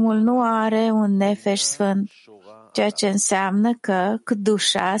 omul nu are un nefesh sfânt, ceea ce înseamnă că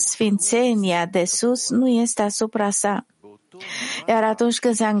Kdusha, sfințenia de sus, nu este asupra sa. Iar atunci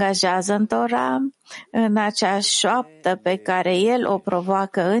când se angajează în Tora, în acea șoaptă pe care el o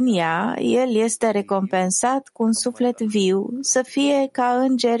provoacă în ea, el este recompensat cu un suflet viu, să fie ca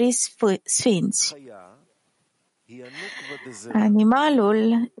îngerii sfinți.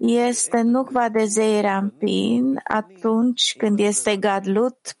 Animalul este nukva de Zeir Anpin atunci când este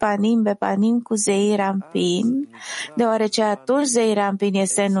gadlut panim be panim cu Zeir Anpin, deoarece atunci Zeir Anpin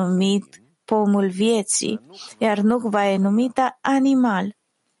este numit pomul vieții, iar nukva e numită animal.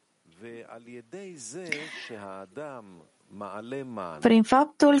 Prin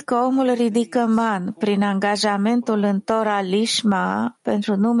faptul că omul ridică man prin angajamentul în Tora Lishma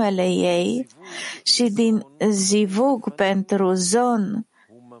pentru numele ei și din zivug pentru zon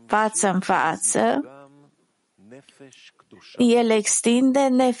față în față, el extinde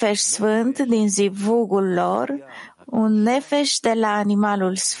nefesh sfânt din zivugul lor, un nefesh de la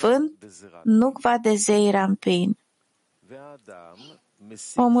animalul sfânt, nukva de Zeir Anpin.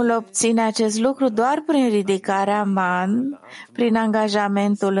 Omul obține acest lucru doar prin ridicarea man, prin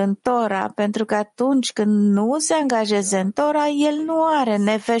angajamentul în Tora, pentru că atunci când nu se angajează în Tora, el nu are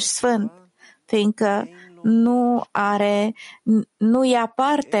nefesh sfânt, fiindcă nu ia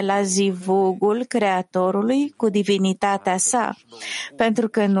parte la zivugul Creatorului cu divinitatea sa, pentru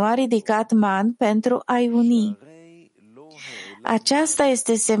că nu a ridicat man pentru a-i uni. Aceasta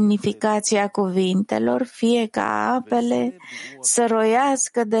este semnificația cuvintelor, fie ca apele să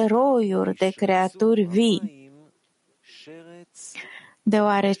roiască de roiuri de creaturi vii,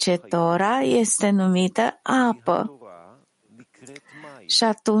 deoarece Tora este numită apă. Și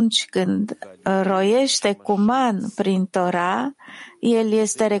atunci când roiește cu man prin Tora, el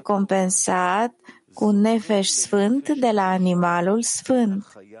este recompensat cu un nefeș sfânt de la animalul sfânt.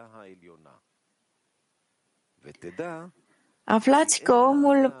 Aflați că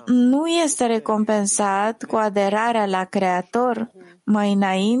omul nu este recompensat cu aderarea la Creator mai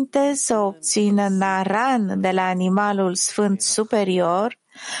înainte să obțină naran de la animalul sfânt superior,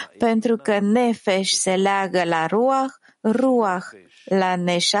 pentru că nefesh se leagă la ruach, ruach la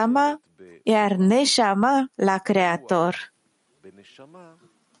neshama, iar neshama la Creator.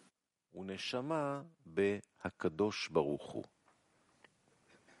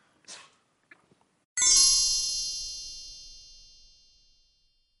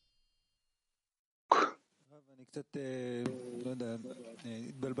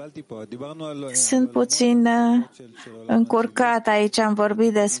 Sunt puțin încurcat aici, am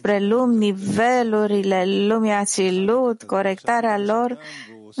vorbit despre lumi, nivelurile lumii Atzilut, corectarea lor.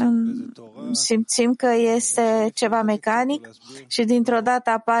 Simțim că este ceva mecanic și dintr-o dată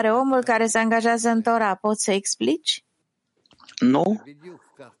apare omul care se angajează în Tora. Poți să explici? Nu.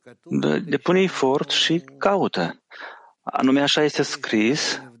 Depune efort și caută. Anume așa este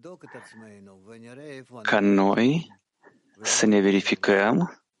scris, ca noi să ne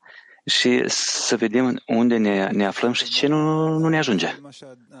verificăm și să vedem unde ne aflăm și ce nu ne ajunge.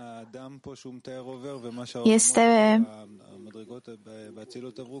 Este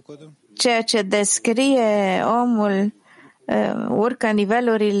ceea ce descrie omul, urcă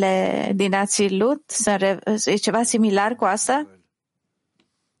nivelurile din Atzilut, e ceva similar cu asta?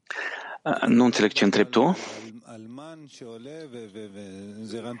 Nu înțeleg ce întrebi tu.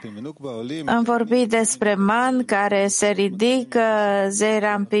 Am vorbit despre man care se ridică,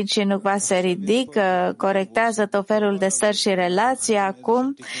 Zeirampin și Nukva se ridică, corectează tot felul de stări și relații.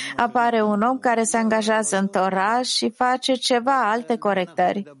 Acum apare un om care se angajează în Tora și face ceva, alte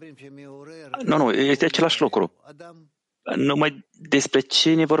corectări. Nu, este același lucru. Numai despre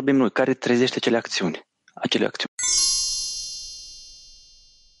ce ne vorbim noi, care trezește acele acțiuni.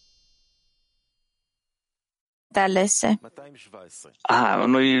 Alese.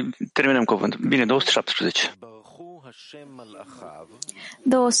 Noi terminăm cuvântul. Bine, 217.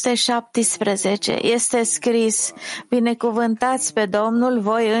 217. Este scris: binecuvântați pe Domnul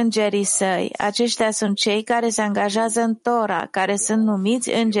voi îngerii săi. Aceștia sunt cei care se angajează în Tora, care sunt numiți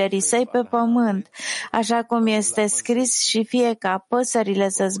îngerii săi pe pământ. Așa cum este scris, și fie ca păsările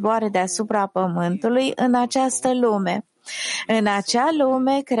să zboare deasupra pământului în această lume. În acea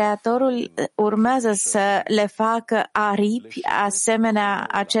lume, Creatorul urmează să le facă aripi asemenea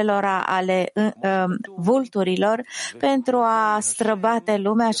acelora ale vulturilor pentru a străbate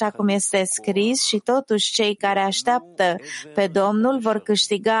lumea, așa cum este scris, și totuși cei care așteaptă pe Domnul vor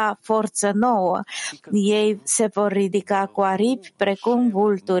câștiga forță nouă. Ei se vor ridica cu aripi precum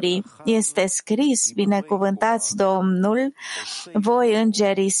vulturii. Este scris: binecuvântați Domnul, voi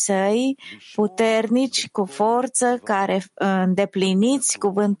îngerii săi, puternici cu forță, care îndepliniți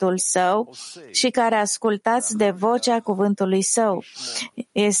cuvântul său și care ascultați de vocea cuvântului său.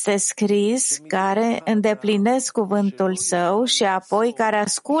 Este scris: care îndeplinesc cuvântul său și apoi care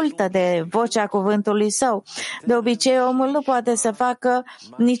ascultă de vocea cuvântului său. De obicei, omul nu poate să facă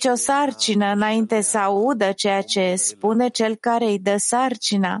nicio sarcină înainte să audă ceea ce spune cel care îi dă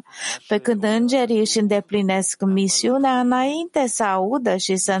sarcina, pe când îngerii își îndeplinesc misiunea înainte să audă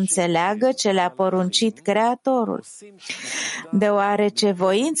și să înțeleagă ce le-a poruncit Creatorul. Deoarece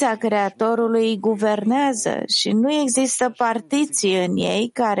voința Creatorului îi guvernează și nu există partiții în ei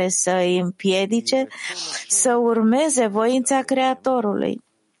care să îi împiedice să urmeze voința Creatorului.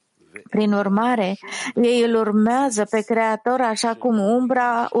 Prin urmare, ei îl urmează pe Creator așa cum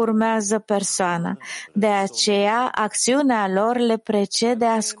umbra urmează persoana. De aceea, acțiunea lor le precede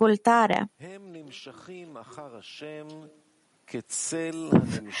ascultarea.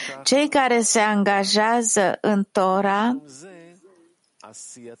 Cei care se angajează în Tora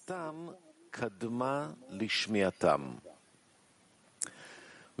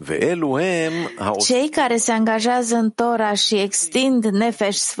Cei care se angajează în Tora și extind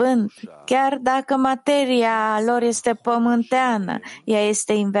nefesh sfânt, chiar dacă materia lor este pământeană, ea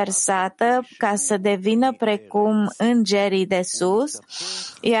este inversată ca să devină precum îngerii de sus,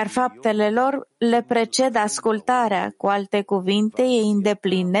 iar faptele lor le preced ascultarea. Cu alte cuvinte, ei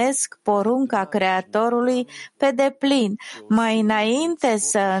îndeplinesc porunca Creatorului pe deplin, mai înainte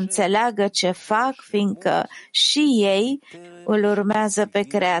să înțeleagă ce fac, fiindcă și ei îl urmează pe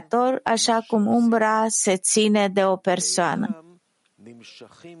Creator, așa cum umbra se ține de o persoană.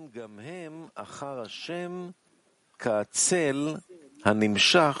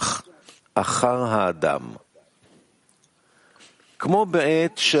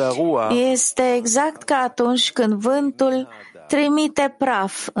 Este exact ca atunci când vântul trimite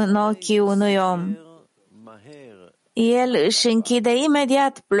praf în ochii unui om. El își închide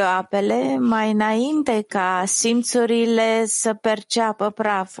imediat ploapele, mai înainte ca simțurile să perceapă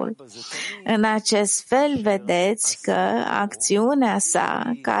praful. În acest fel vedeți că acțiunea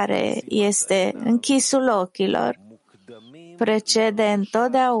sa, care este închisul ochilor, precede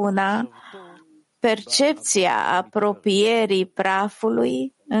întotdeauna percepția apropierii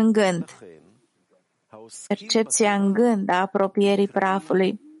prafului în gând. Percepția în gând a apropierii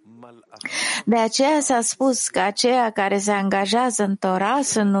prafului. De aceea s-a spus că aceia care se angajează în Tora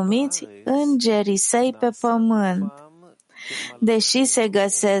sunt numiți îngerii săi pe pământ. Deși se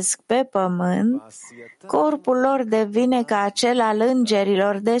găsesc pe pământ, corpul lor devine ca acel al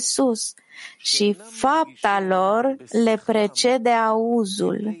îngerilor de sus și fapta lor le precede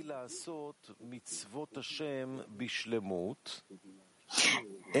auzul.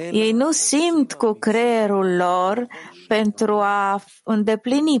 Ei nu simt cu creierul lor pentru a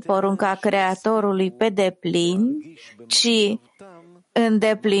îndeplini porunca Creatorului pe deplin, ci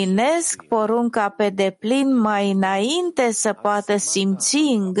îndeplinesc porunca pe deplin mai înainte să poată simți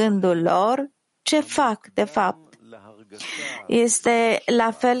în gândul lor ce fac de fapt. Este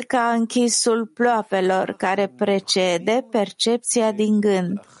la fel ca închisul ploapelor care precede percepția din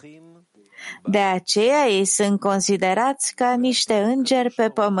gând. De aceea ei sunt considerați ca niște îngeri pe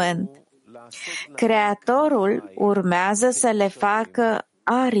pământ. Creatorul urmează să le facă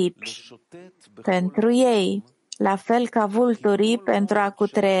aripi pentru ei, la fel ca vulturii pentru a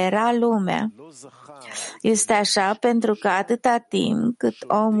cutreiera lumea. Este așa pentru că atâta timp cât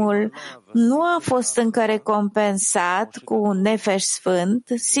omul nu a fost încă recompensat cu un nefesh sfânt,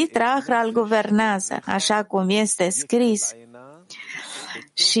 Sitra Achra îl guvernează, așa cum este scris.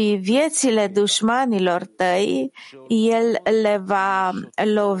 Și viețile dușmanilor tăi, el le va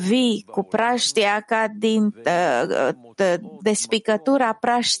lovi cu praștia ca din despicătura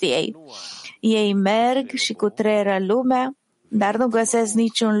praștiei. Ei merg și cutreieră lumea, dar nu găsesc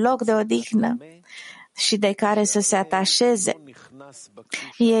niciun loc de odihnă și de care să se atașeze.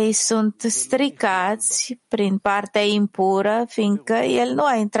 Ei sunt stricați prin partea impură, fiindcă el nu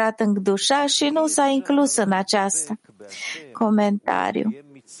a intrat în Gdusha și nu s-a inclus în aceasta. Comentariu.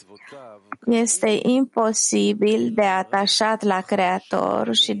 Este imposibil de atașat la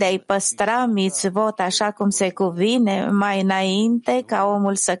Creator și de a-i păstra mitzvot așa cum se cuvine mai înainte ca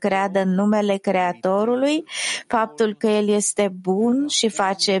omul să creadă în numele Creatorului, faptul că El este bun și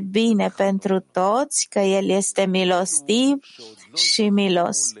face bine pentru toți, că El este milostiv și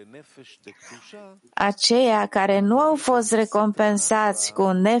milos. Aceia care nu au fost recompensați cu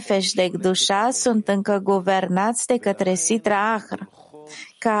un nefesh de Gdusha sunt încă guvernați de către Sitra Achra.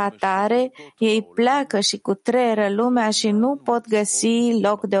 Ca atare, ei pleacă și cutreieră lumea și nu pot găsi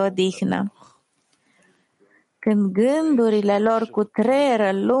loc de odihnă. Când gândurile lor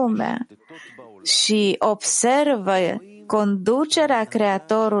cutreieră lumea și observă conducerea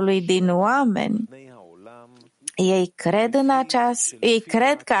Creatorului din oameni, ei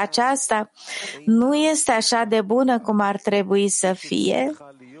cred că aceasta nu este așa de bună cum ar trebui să fie,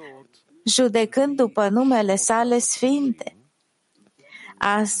 judecând după numele sale sfinte.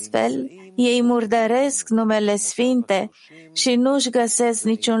 Astfel, ei murdăresc numele sfinte și nu-și găsesc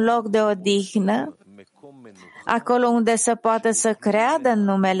niciun loc de odihnă, acolo unde să poată să creadă în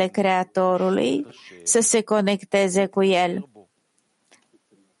numele Creatorului, să se conecteze cu el.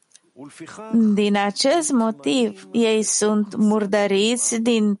 Din acest motiv, ei sunt murdăriți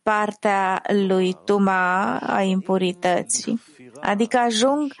din partea lui Tuma a impurității, adică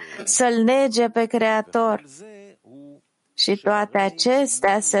ajung să-l nege pe Creator. Și toate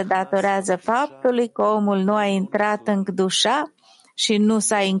acestea se datorează faptului că omul nu a intrat în Gdusha și nu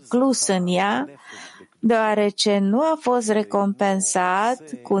s-a inclus în ea, deoarece nu a fost recompensat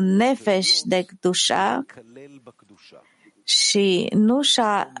cu nefesh de Gdusha și nu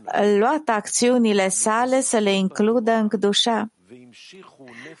și-a luat acțiunile sale să le includă în Gdusha.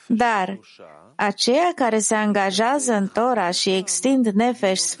 Dar aceia care se angajează în Tora și extind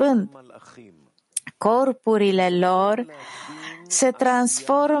Nefesh Sfânt, corpurile lor se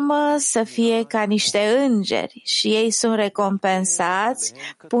transformă să fie ca niște îngeri și ei sunt recompensați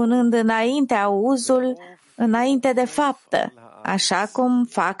punând înainte auzul, înainte de faptă, așa cum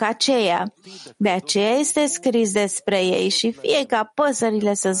fac aceia. De aceea este scris despre ei și fie ca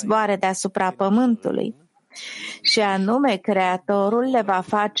păsările să zboare deasupra pământului. Și anume, Creatorul le va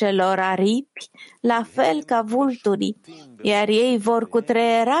face lor aripi, la fel ca vulturii, iar ei vor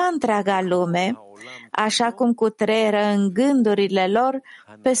cutreiera întreaga lume, așa cum cutreieră în gândurile lor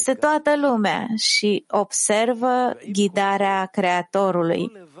peste toată lumea și observă ghidarea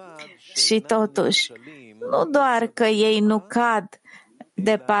Creatorului. Și totuși, nu doar că ei nu cad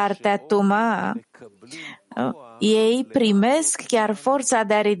de partea Tuma, ei primesc chiar forța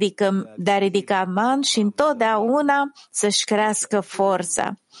de a ridica man și întotdeauna să-și crească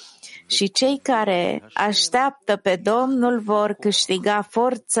forța. Și cei care așteaptă pe Domnul vor câștiga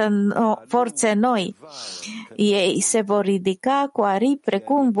forțe noi. Ei se vor ridica cu aripi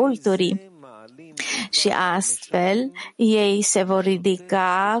precum vulturii. Și astfel, ei se vor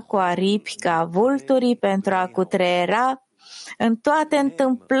ridica cu aripi ca vulturii pentru a cutreiera în toate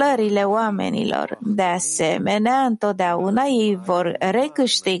întâmplările oamenilor. De asemenea, întotdeauna ei vor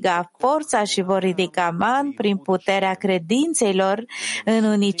recâștiga forța și vor ridica man prin puterea credinței lor în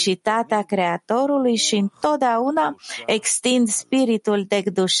unicitatea Creatorului și întotdeauna extind spiritul de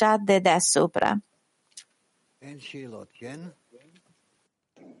Gdușat de deasupra.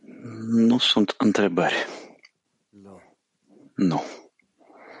 Nu sunt întrebări. Nu.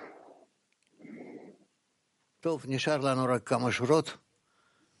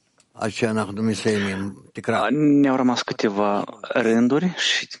 Ne-au rămas câteva rânduri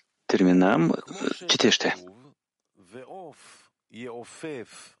și terminăm. Citește.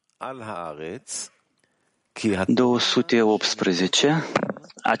 218.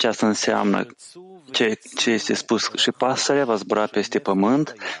 Aceasta înseamnă ce este spus și pasărea va zbura peste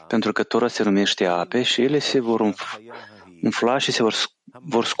pământ, pentru că Tora se numește ape și ele se vor umfla și se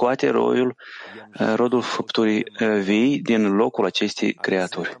vor scoate rodul făpturii vii din locul acestei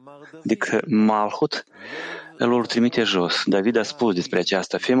creaturi. Adică Malhut îl vor trimite jos. David a spus despre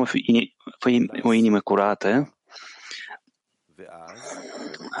aceasta: fă o inimă curată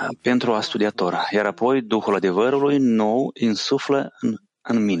pentru a studia Tora, iar apoi Duhul adevărului nou insuflă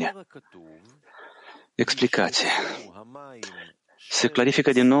în mine. Explicație. Se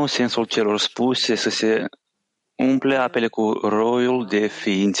clarifică din nou sensul celor spuse să se umple apele cu roiul de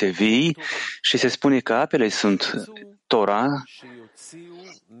ființe vii și se spune că apele sunt Tora,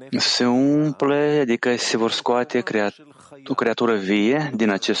 se umple, adică se vor scoate o creatură vie din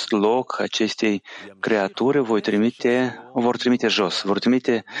acest loc, acestei creaturi vor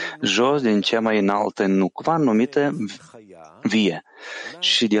trimite jos din cea mai înaltă nucva numită vie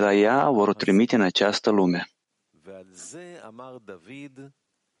și de la ea vor trimite în această lume.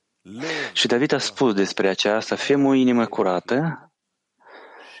 Și David a spus despre aceasta: fă o inimă curată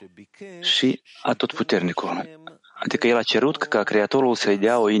și atotputernicul. Adică el a cerut ca Creatorul să-i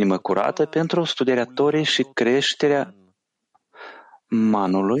dea o inimă curată pentru studierea Torii și creșterea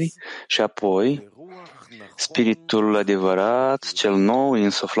manului și apoi spiritul adevărat, cel nou,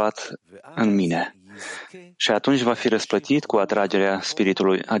 insuflat în mine. Și atunci va fi răsplătit cu atragerea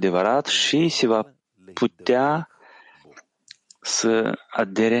spiritului adevărat și se va putea să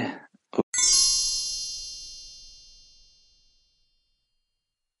adere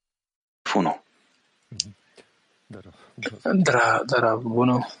funul. Dar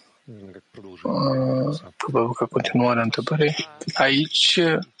bună. Probabil că continuarea întrebării. Aici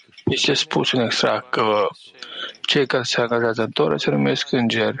este spus în extract că cei care se angajează în Toră se numesc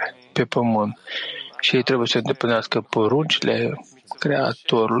îngeri pe pământ și ei trebuie să îndeplinească poruncile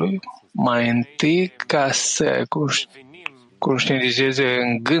Creatorului mai întâi ca să conștientizeze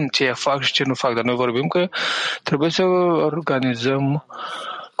în gând ce fac și ce nu fac. Dar noi vorbim că trebuie să organizăm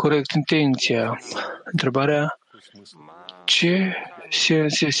corect intenția. Întrebarea: ce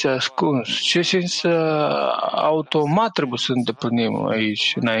sens este ascuns? Ce sens automat trebuie să îndeplinim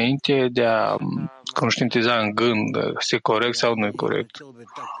aici, înainte de a conștientiza în gând, este corect sau nu e corect?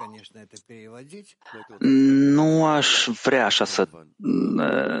 Nu aș vrea așa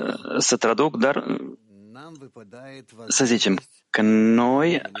să traduc, dar să zicem că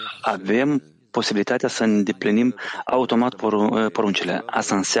noi avem posibilitatea să îndeplinim automat poruncile.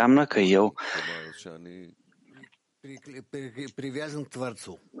 Asta înseamnă că eu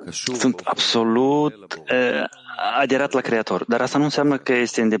sunt absolut aderat la Creator, dar asta nu înseamnă că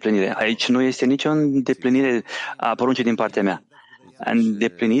este îndeplinire. Aici nu este nicio îndeplinire a poruncii din partea mea.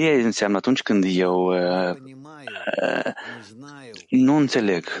 Îndeplinirea înseamnă atunci când eu nu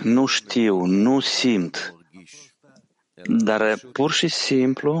înțeleg, nu știu, nu simt, dar pur și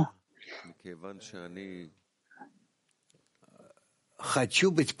simplu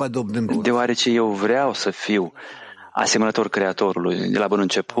deoarece eu vreau să fiu asemănător Creatorului de la bun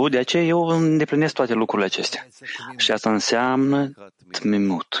început, de aceea eu îndeplinesc toate lucrurile acestea. Și asta înseamnă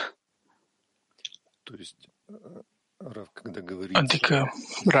tmimut. Adică,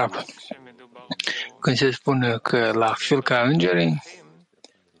 Rav, când se spune că la fel ca îngerii,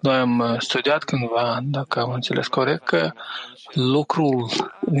 noi am studiat cândva, dacă am înțeles corect, că lucrul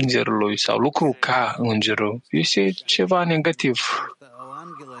îngerului sau lucrul ca îngerul este ceva negativ.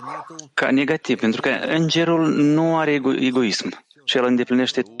 Ca negativ, pentru că îngerul nu are egoism și el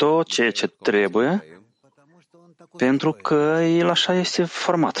îndeplinește tot ceea ce trebuie pentru că el așa este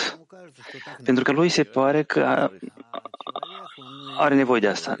format. Pentru că lui se pare că are nevoie de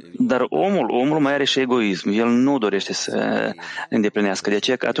asta. Dar omul mai are și egoism. El nu dorește să îndeplinească. De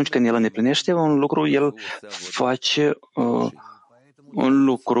aceea că atunci când el îndeplinește un lucru, el face un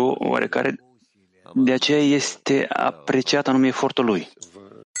lucru oarecare. De aceea este apreciat anume efortul lui.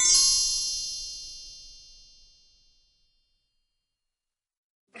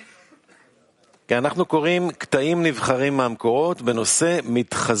 כי אנחנו קוראים קטעים נבחרים מהמקורות בנושא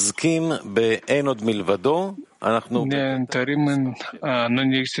מתחזקים באין עוד מלבדו. Ne întărim în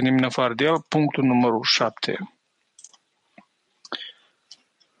nu există nimeni afară de el, punctul numărul 7.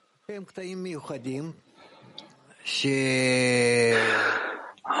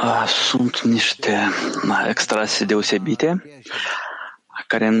 Sunt niște extrase deosebite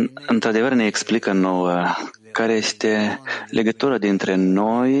care într-adevăr ne explică nouă care este legătura dintre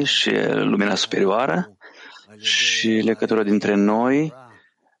noi și lumina superioară și legătura dintre noi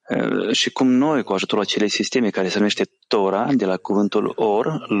și cum noi, cu ajutorul acelei sisteme care se numește Tora, de la cuvântul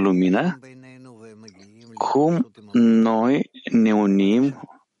Or, lumină, cum noi ne unim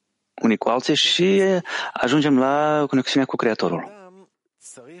unii cu alții și ajungem la conexiunea cu Creatorul.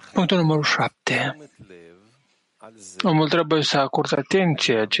 Punctul numărul 7. Omul trebuie să acorde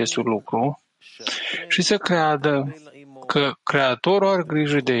atenție acestui lucru și să creadă că Creatorul are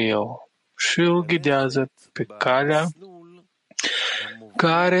grijă de el și îl ghidează pe calea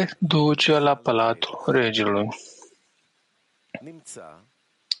care duce la Palatul Regelui.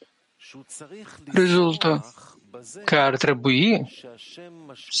 Rezultă că ar trebui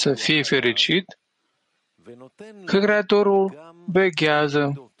să fie fericit că Creatorul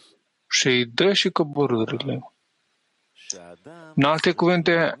veghează și îi dă și coborârile. În alte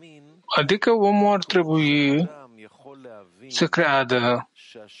cuvinte, adică omul ar trebui să creadă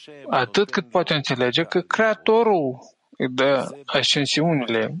atât cât poate înțelege că Creatorul îi dă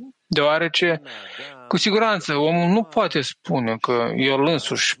ascensiunile, deoarece, cu siguranță, omul nu poate spune că el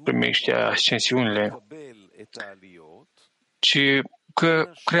însuși primește ascensiunile, ci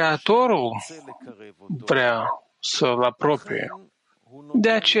că Creatorul vrea să-l apropie. De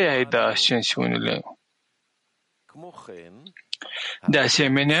aceea îi dă ascensiunile. De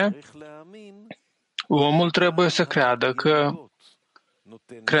asemenea, omul trebuie să creadă că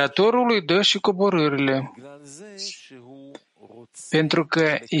Creatorul îi dă și coborârile, pentru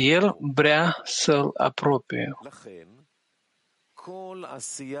că el vrea să-l apropie.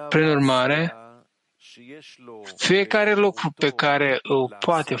 Prin urmare, fiecare lucru pe care îl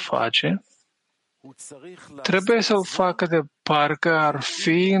poate face, trebuie să-l facă de parcă ar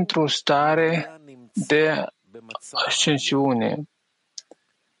fi într-o stare de ascensiune.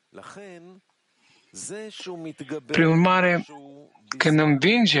 Prin urmare, când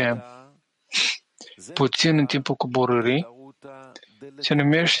învinge puțin în timpul coborârii, se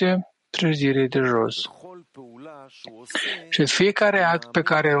numește trezire de jos. Și fiecare act pe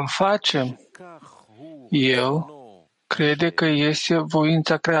care îl face, el crede că este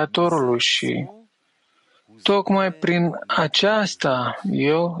voința Creatorului și tocmai prin aceasta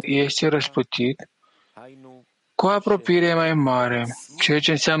el este răsplătit cu apropiere mai mare, ceea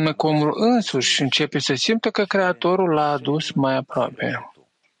ce înseamnă că omul însuși începe să simtă că Creatorul l-a adus mai aproape.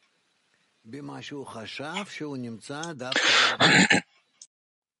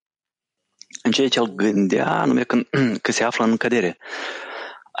 În ceea ce el gândea, anume că se află în cădere.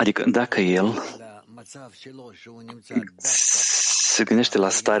 Adică dacă el se gândește la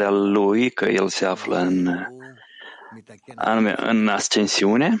starea lui, că el se află în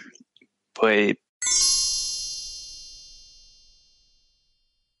ascensiune, păi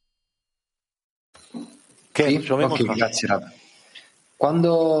Ok, grazie Rav.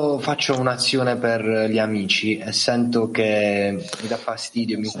 Quando faccio un'azione per gli amici e sento che mi dà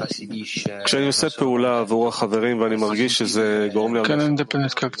fastidio, mi infastidisce, Când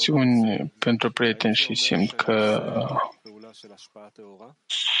îndeplinesc acțiuni pentru prieteni și simt că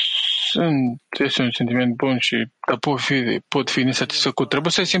este un sentiment bun și pot fi nesatisfăcut,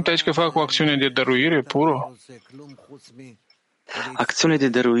 trebuie să simt aici că fac o acțiune de dăruire pură? Acțiune de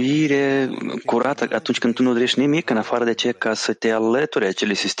dăruire curată atunci când tu nu dorești nimic în afară de ce ca să te alături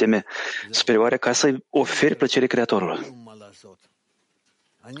acele sisteme superioare ca să-i oferi plăcere Creatorului.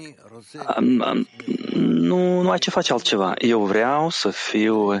 Nu ai ce face altceva. Eu vreau să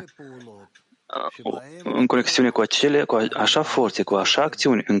fiu în conexiune cu așa forțe, cu așa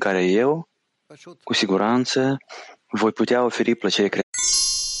acțiuni în care eu, cu siguranță, voi putea oferi plăcere Creatorului.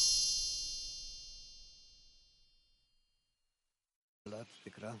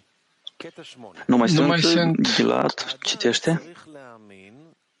 Nu mai sunt. Gilad, citește.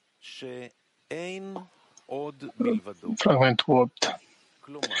 Fragmentul 8.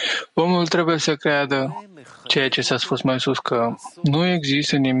 Omul trebuie să creadă ceea ce s-a spus mai sus, că nu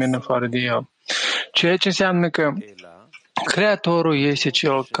există nimeni afară de el. Ceea ce înseamnă că Creatorul este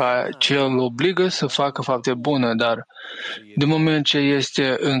ce îl obligă să facă fapte bune, dar de moment ce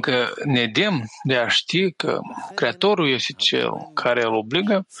este încă nedemn de a ști că Creatorul este cel care îl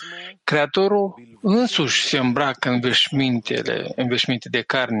obligă, Creatorul însuși se îmbracă în veșminte de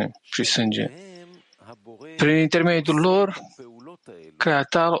carne și sânge. Prin intermediul lor,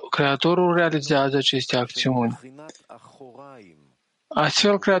 Creatorul realizează aceste acțiuni.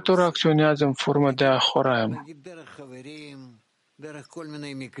 Astfel, Creatorul acționează în formă de Ahoraim.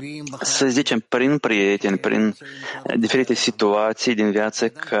 Să zicem, prin prieteni, prin diferite situații din viață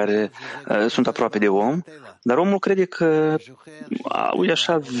care sunt aproape de om, dar omul crede că uite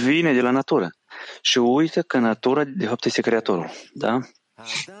așa vine de la natură și uită că natura de fapt este Creatorul. Da?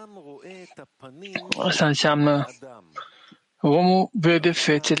 Asta înseamnă omul vede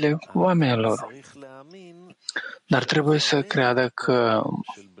fețele oamenilor, dar trebuie să creadă că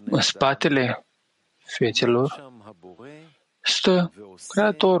în spatele fețelor stă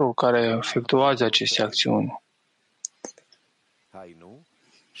Creatorul care efectuează aceste acțiuni.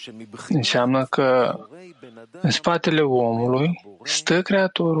 Înseamnă că în spatele omului stă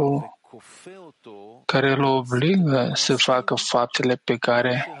Creatorul care îl obligă să facă faptele pe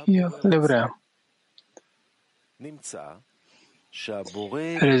care el le vrea.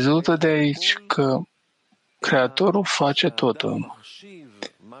 Rezultă de aici că Creatorul face totul,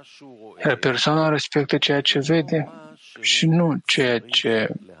 iar persoana respectă ceea ce vede și nu ceea ce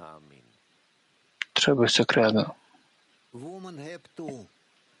trebuie să creadă.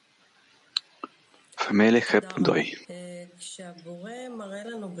 Femeile HEP 2.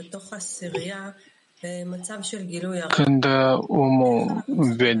 Când omul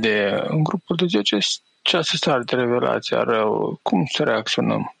vede în grupul de 10 ceasă stare de revelație a rău, cum să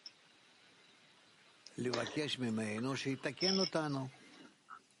reacționăm?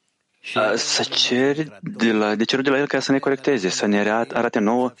 Să ceri de la el ca să ne corecteze, să ne arate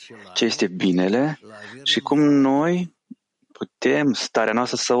nouă ce este binele și cum noi putem starea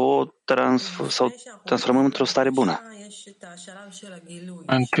noastră să o transformăm într-o stare bună.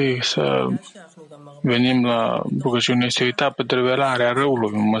 Întâi să venim la rugăciune, este o etapă de revelare a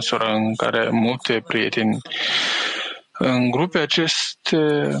răului, în măsura în care multe prieteni în grupe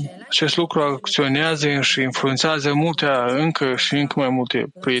acest lucru acționează și influențează încă mai multe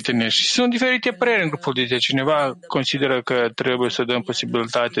prieteni. Și sunt diferite păreri în grupul de 10. Cineva consideră că trebuie să dăm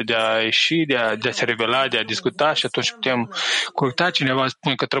posibilitatea de a ieși, de a se revela, de a discuta și atunci putem corecta. Cineva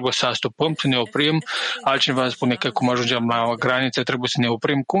spune că trebuie să astupăm, să ne oprim. Altcineva spune că cum ajungem la o graniță trebuie să ne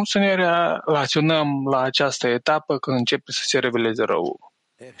oprim. Cum să ne relaționăm la această etapă când începe să se reveleze răul?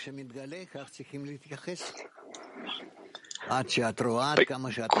 Păi,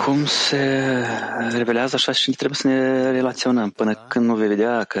 cum se revelează așa și trebuie să ne relaționăm până când nu vei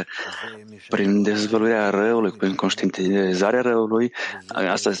vedea că prin dezvăluirea răului, prin conștientizarea răului,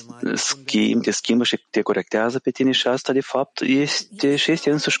 asta te schimbă și te corectează pe tine și asta de fapt este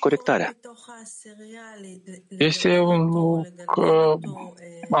însuși corectarea. Este un lucru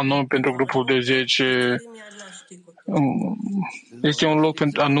anume pentru grupul de 10. Este un loc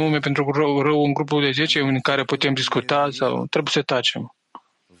anume pentru rău în grupul de 10 în care putem discuta sau trebuie să tacem?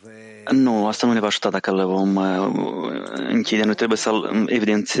 Nu, asta nu ne va ajuta dacă îl vom închide. Noi trebuie să-l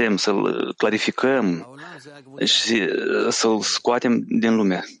evidențiem, să-l clarificăm și să-l scoatem din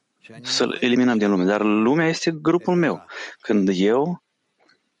lume, să-l eliminăm din lume. Dar lumea este grupul meu. Când eu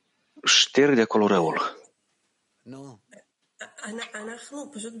șterg de acolo răul.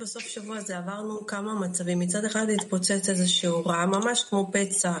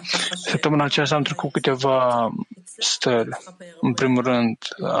 Săptămâna aceasta am trecut câteva stări. În primul rând,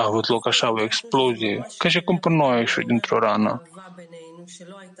 a avut loc așa o explozie, ca și cum până noi ieșit dintr-o rană.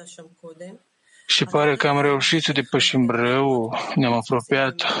 Și pare că am reușit să depășim rău, ne-am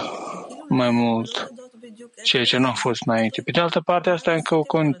apropiat mai mult, ceea ce nu a fost înainte. Pe de altă parte, asta e încă o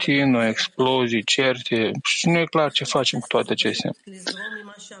continuă, explozii, certe, și nu e clar ce facem cu toate acestea.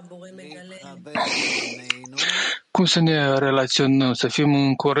 Cum să ne relaționăm, să fim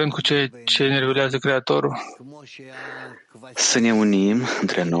în curent cu ceea ce ne revelează Creatorul? Să ne unim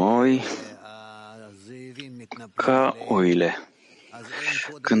între noi ca oile.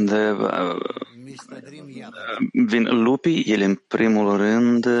 Când vin lupii, ele în primul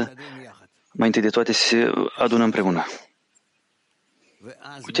rând, mai întâi de toate, se adună împreună.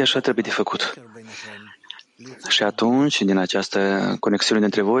 Uite, așa trebuie de făcut. Și atunci, din această conexiune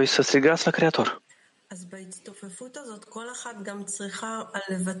dintre voi, să strigați la Creator.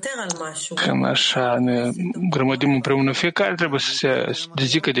 Când așa ne grămădim împreună, fiecare trebuie să se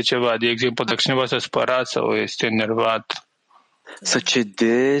dezică de ceva. De exemplu, dacă cineva s-a spărat sau este enervat, să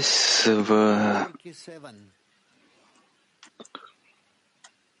cedeți,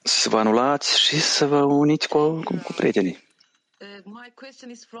 să vă anulați și să vă uniți cu prietenii.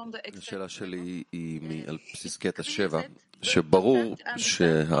 השאלה שלי היא על בסיס קטע 7, שברור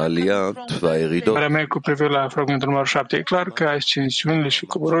שהעלייה והירידות... Întrebarea mea cu privire la fragmentul numărul 7. E clar că ascensiunile și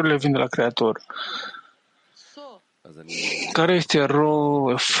coborârile vin de la Creator. Care este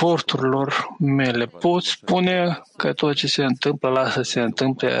rolul eforturilor mele? Pot spune că tot ce se întâmplă, lasă să se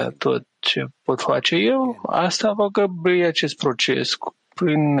întâmple, tot ce pot face eu, asta va grăbi acest proces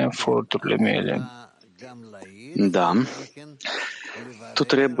prin eforturile mele. Da. Tu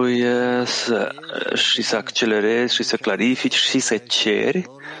trebuie să accelerezi și să clarifici și să ceri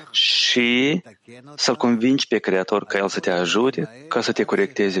și să-L convingi pe Creator ca El să te ajute, ca să te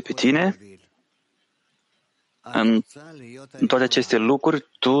corecteze pe tine. În toate aceste lucruri,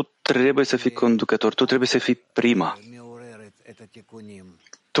 tu trebuie să fii conducător, tu trebuie să fii prima.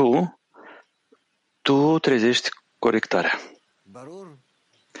 Tu trezești corectarea.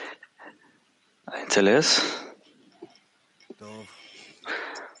 Ai înțeles?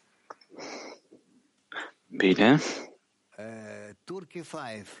 Bine.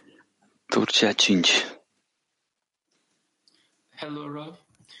 Turcia 5. Hello, Rav.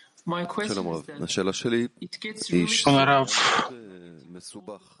 My question שלום is רב, that השאלה שלי it gets היא really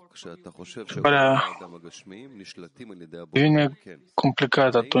מסובך כשאתה חושב שהבני האדם הגשמיים נשלטים על ידי הבורא. Devine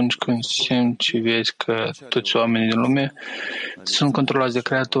complicat atunci când simți și vezi că toți oamenii din lume sunt controlați de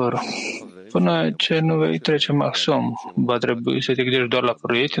Creator. Până ce nu vei trece maxim, va trebui să te gândești doar la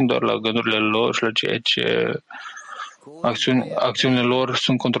prieteni, doar la gândurile lor și la ceea ce acțiunile lor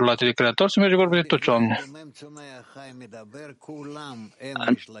sunt controlate de Creator, să mergi vorba de toți oamenii.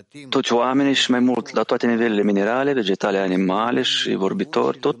 Toți oamenii și mai mult la toate nivelele minerale, vegetale, animale și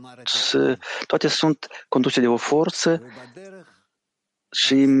vorbitori, toate sunt conduse de o forță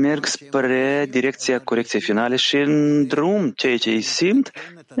și merg spre direcția corecției finale și în drum ceea ce îi simt,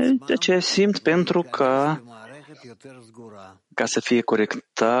 de ce simt pentru ca să fie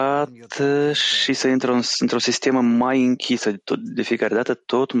corectat și să intre într-o sistemă mai închisă, de fiecare dată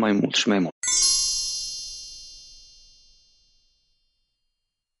tot mai mult și mai mult.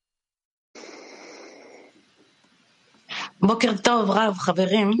 בוקר טוב, רב,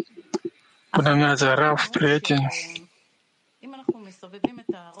 חברים. Bună dimineața, Rav, prieteni.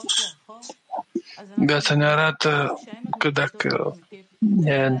 Viața ne arată că dacă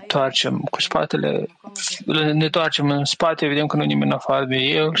ne întoarcem cu spatele, ne întoarcem în spate, vedem că nu e nimeni afară de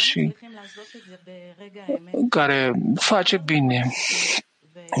El și care face bine.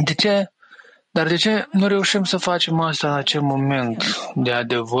 De ce? Dar de ce nu reușim să facem asta în acel moment de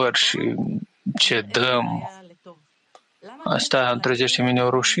adevăr și cedăm? Asta trezește în mine o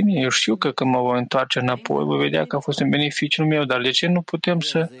rușine. Eu știu că când mă voi întoarce înapoi, voi vedea că a fost în beneficiul meu, dar de ce nu putem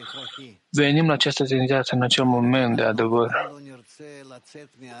să venim la această tendință în acel moment de adevăr?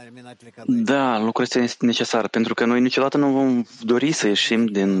 Da, lucrul este necesar, pentru că noi niciodată nu vom dori să ieșim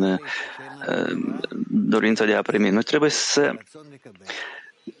din dorința de a primi. Noi trebuie să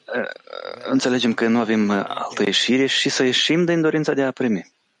înțelegem că nu avem altă ieșire și să ieșim din dorința de a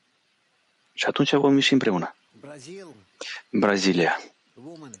primi. Și atunci vom ieși împreună. Brazilia.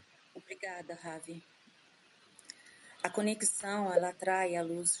 Obrigada, Ravi. A conexão, ela atrai a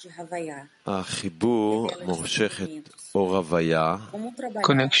luz de Havaiá. החיבור מושך את אור הוויה.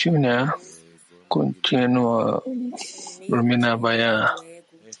 Conexiunea continuă lumina Havaiá.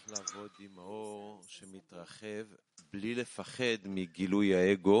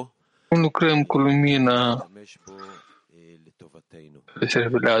 Nu lucrăm cu lumina, se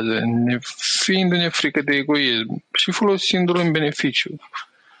revelează, fiindu-ne frică de egoism și folosindu-l în beneficiu.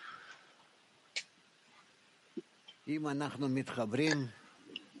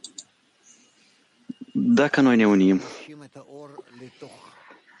 Dacă noi ne unim,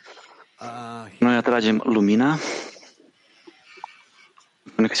 noi atragem lumina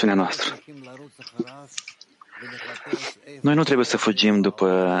în conexiunea noastră. Noi nu trebuie să fugim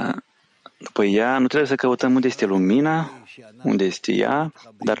după ea, nu trebuie să căutăm unde este lumina, unde este ea,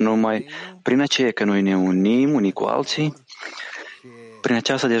 dar numai prin aceea că noi ne unim unii cu alții, prin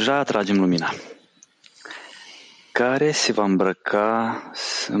aceasta deja atragem lumina, care se va îmbrăca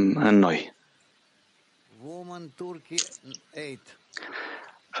în noi.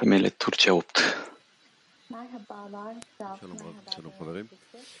 Femeile Turcia 8.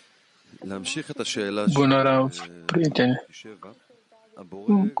 Bună, Rav, prieteni.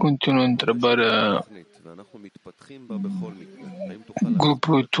 Continuă întrebarea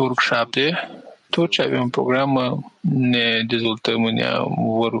grupului Turc 7. Toți avem un program, ne dezvoltăm în ea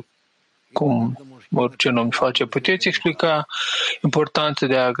oricum, orice om face. Puteți explica importanța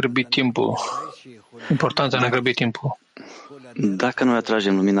de a grăbi timpul? Importanța de a grăbi timpul. Dacă noi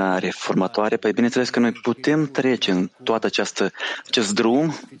atragem lumina reformatoare, păi bineînțeles că noi putem trece în toată acest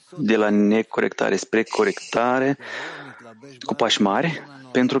drum de la necorectare spre corectare cu pași mari,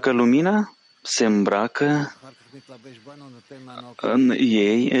 pentru că lumina se îmbracă în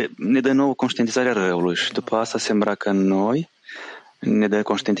ei, ne dă nouă conștientizarea răului și după asta se îmbracă în noi, ne dă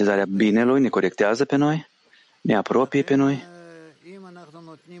conștientizarea binelui, ne corectează pe noi, ne apropie pe noi.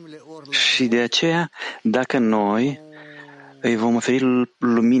 Și de aceea, dacă noi îi vom oferi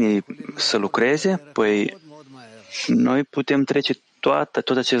luminii să lucreze, păi noi putem trece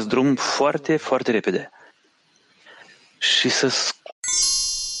tot acest drum foarte, foarte repede. Și să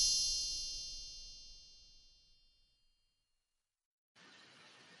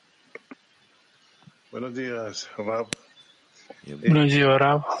Bună ziua,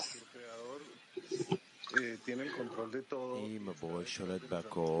 Rav.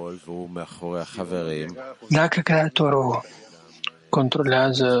 Dacă Creatorul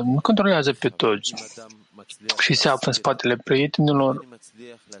nu controlează pe toți și se află în spatele prietenilor,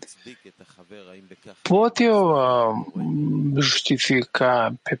 pot eu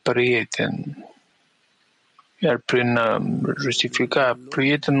justifica pe prieten, iar prin justifica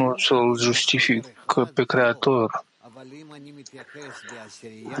prietenul să-l justifică pe Creator?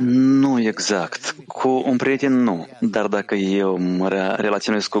 Nu exact. Cu un prieten nu. Dar dacă eu mă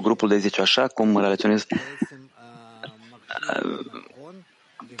relaționez cu grupul de 10 așa cum mă relaționez,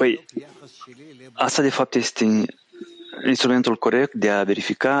 păi asta de fapt este instrumentul corect de a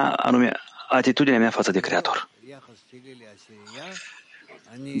verifica anume atitudinea mea față de Creator.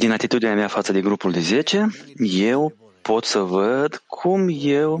 Din atitudinea mea față de grupul de 10, eu pot să văd cum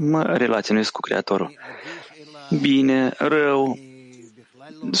eu mă relaționez cu Creatorul. Bine, rău,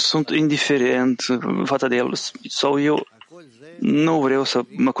 sunt indiferent față de el sau eu nu vreau să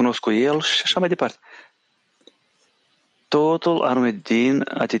mă cunosc cu el și așa mai departe. Totul anume din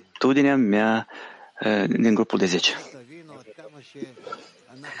atitudinea mea din grupul de 10.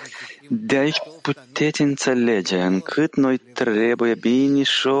 De aici puteți înțelege încât noi trebuie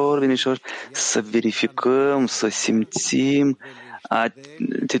binișor să verificăm, să simțim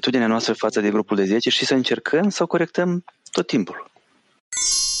atitudinea noastră față de grupul de 10 și să încercăm să o corectăm tot timpul.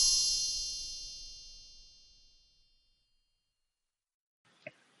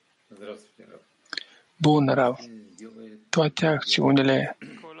 Bun, Rav. Toate acțiunile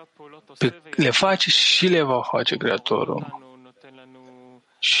le face și le va face Creatorul.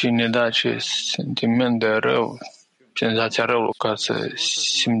 Și ne dă acest sentiment de rău, senzația răului, ca să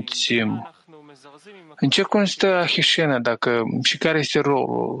simțim. În ce constă Ahișena și care este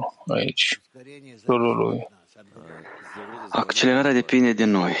rolul aici? Rolul lui? Accelerarea depinde de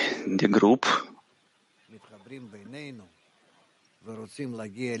noi, de grup.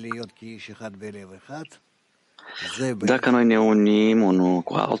 Dacă noi ne unim unul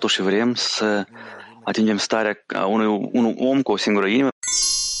cu altul și vrem să atingem starea unui om cu o singură inimă,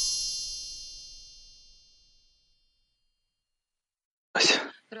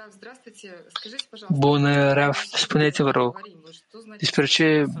 Bună, Rav, spuneți-vă rog, despre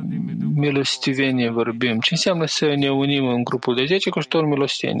ce milostivenie vorbim? Ce înseamnă să ne unim în grupul de 10 cu ajutorul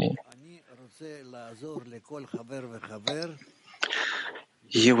milosteniei?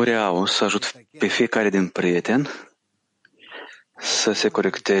 Eu vreau să ajut pe fiecare din prieten să se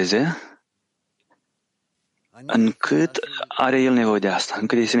corecteze încât are el nevoie de asta,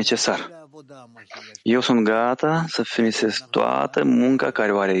 încât este necesar. Eu sunt gata să finisesc toată munca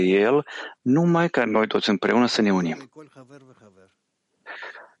care o are el, numai ca noi toți împreună să ne unim.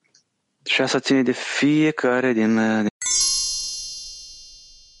 Și asta ține de fiecare din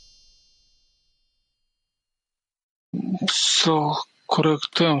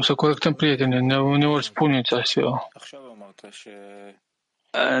Să corectăm prietenii. Uneori spuneți așa.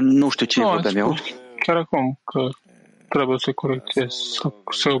 Nu știu ce vorbeam eu. Chiar acum că trebuie să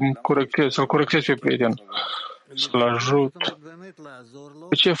corectez pe prieten, să-l ajut.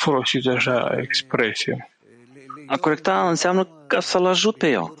 De ce folosiți așa expresie? A corecta înseamnă ca să-l ajut pe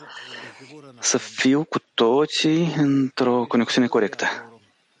el. Să fiu cu toții într-o conexiune corectă.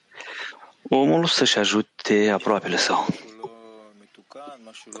 Omul să-și ajute aproapele său.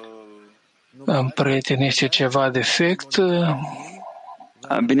 În prieten este ceva defect?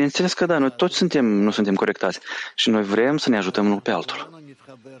 Bineînțeles că da, noi toți nu suntem corectați și noi vrem să ne ajutăm unul pe altul.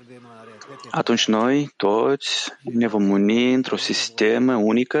 Atunci noi toți ne vom uni într-o sistemă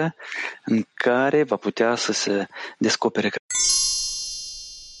unică în care va putea să se descopere.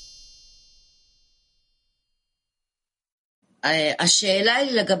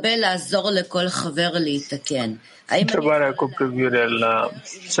 Întrebarea cu privire la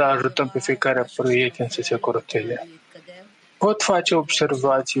să ajutăm pe fiecare prieten să se corecteze. Pot face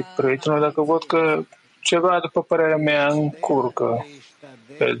observații prietenilor dacă văd că ceva, după părerea mea, încurcă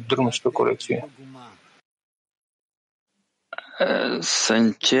pe drum spre corecție. Să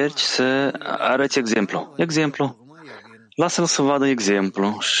încerci să arăți exemplu. Lasă-l să vadă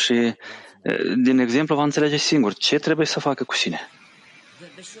exemplu și din exemplu va înțelege singur ce trebuie să facă cu sine.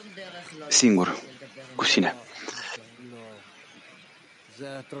 Singur, cu sine.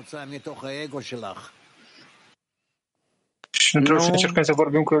 Și nu trebuie să încercăm să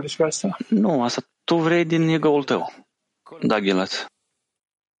vorbim cu el despre asta? Nu, asta tu vrei din ego-ul tău. Da, Gilad.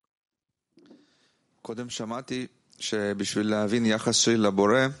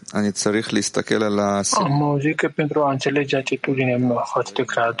 Am auzit că pentru a înțelege atitudinea mea față de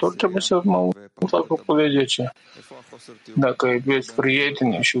Creator, trebuie să mă fac grupul de 10. Dacă iubesc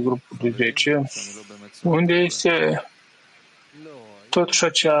prietenii și grupul de 10, unde este totuși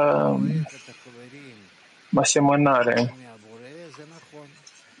acea asemănare?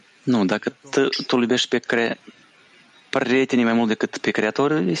 Nu, dacă tu iubești pe prietenii mai mult decât pe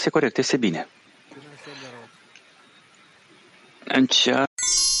Creator, este corect, este bine.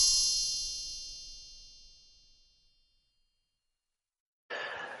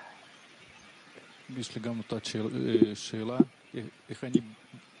 יש לי גם אותה שאלה, איך אני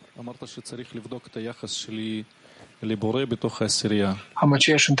אמרת שצריך לבדוק את היחס שלי לבורא בתוך העשירייה. Am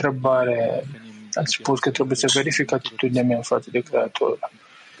aceeași întrebare. Ați spus că trebuie să verific atitudinea mea în față de Creator.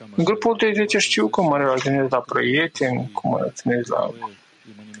 În grupul de 10 știu cum mă relaționez la prieteni, cum mă relaționez la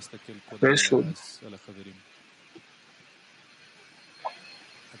restul.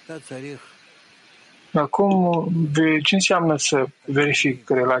 Acum, ce înseamnă să verific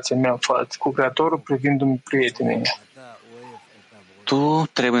relația mea cu Creatorul privindu-mi prietenii? Tu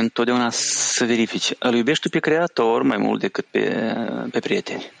trebuie întotdeauna să verifici. Îl iubești tu pe Creator mai mult decât pe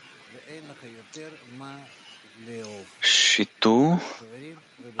prieteni. Și tu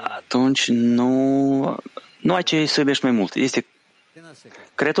atunci nu ai ce să iubești mai mult. Este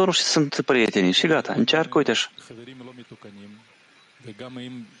Creatorul și sunt prietenii. Și gata, încearcă, uite așa.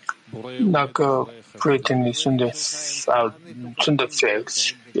 Dacă prietenii sunt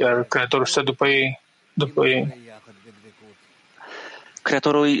defecți, iar Creatorul stă după ei.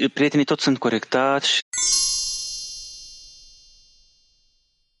 Creatorul, prietenii toți sunt corectați.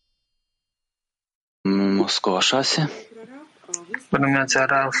 Moscova 6. Bună dimineața,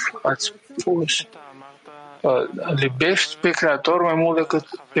 Raf, ați spus îl iubești pe Creator mai mult decât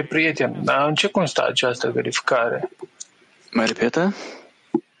pe prieten. Dar în ce constă această verificare? Mai repetă?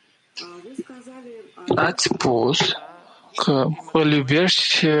 Ați spus că îl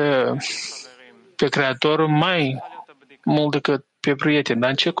iubești pe Creator mai mult decât pe prieten. Dar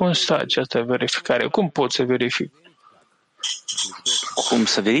în ce constă această verificare? Cum pot să verific? Cum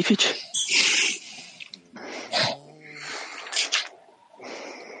să verifici?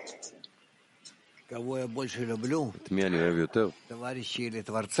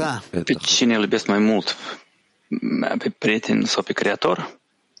 Pe cine îl iubesc mai mult? Pe prieten sau pe Creator?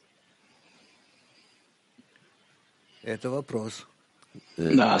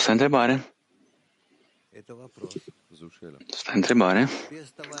 Da, asta e întrebare. Asta e întrebare.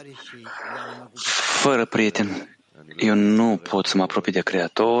 Fără prieten, eu nu pot să mă apropii de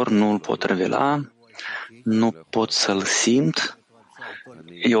Creator, nu îl pot revela, nu pot să-l simt.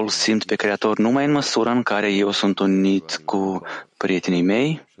 Eu îl simt pe Creator numai în măsura în care eu sunt unit cu prietenii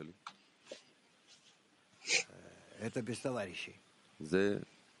mei.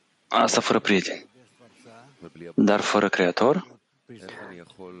 Asta fără prieteni. Dar fără Creator,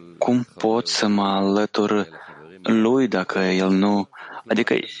 cum pot să mă alătur lui dacă el nu...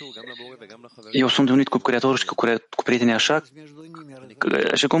 Adică eu sunt unit cu Creatorul și cu prietenii așa,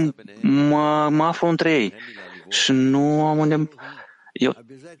 și cum mă aflu între ei și nu am unde... Eu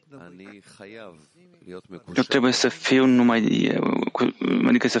trebuie să fiu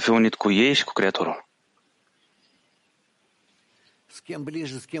adică să fiu unit cu ei și cu Creatorul.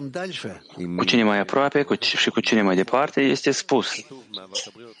 Cu cine mai aproape și cu cine mai departe este spus.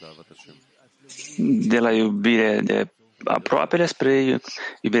 De la iubire de aproapele spre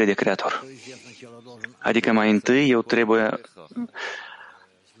iubire de Creator. Adică mai întâi eu trebuie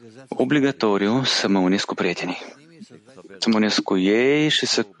obligatoriu să mă unesc cu prietenii. Să mă unesc cu ei și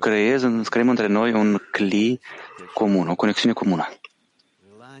să creăm între noi un cli comun, o conexiune comună.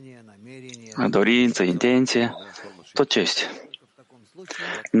 Dorință, intenție, tot ce este.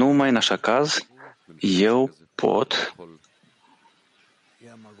 Numai în așa caz, eu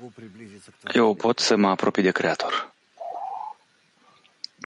pot să mă apropii de Creator.